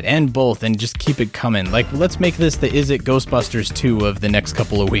 And heart it, and both, and just keep it coming. Like, let's make this the Is It Ghostbusters 2 of the next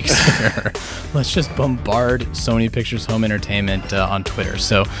couple of weeks here. Let's just bombard Sony Pictures Home Entertainment on Twitter.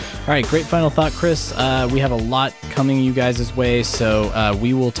 So, all right, great final thought, Chris. We have a lot coming you guys' way, so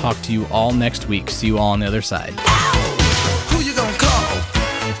we will talk to you all next week. See you all on the other side. Who you gonna call?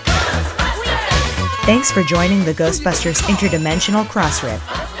 Thanks for joining the Ghostbusters Interdimensional Crossrip.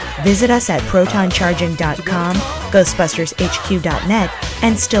 Visit us at protoncharging.com, ghostbustershq.net,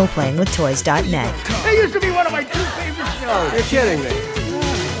 and stillplayingwithtoys.net. That used to be one of my 2 favorite shows. You're kidding me.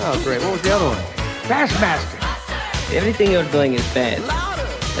 Oh, great. What was the other one? Bassmaster. Everything you're doing is bad.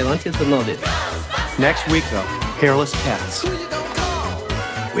 I want you to know this. Next week, though, Hairless Pets.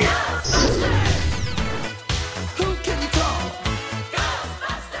 Weird.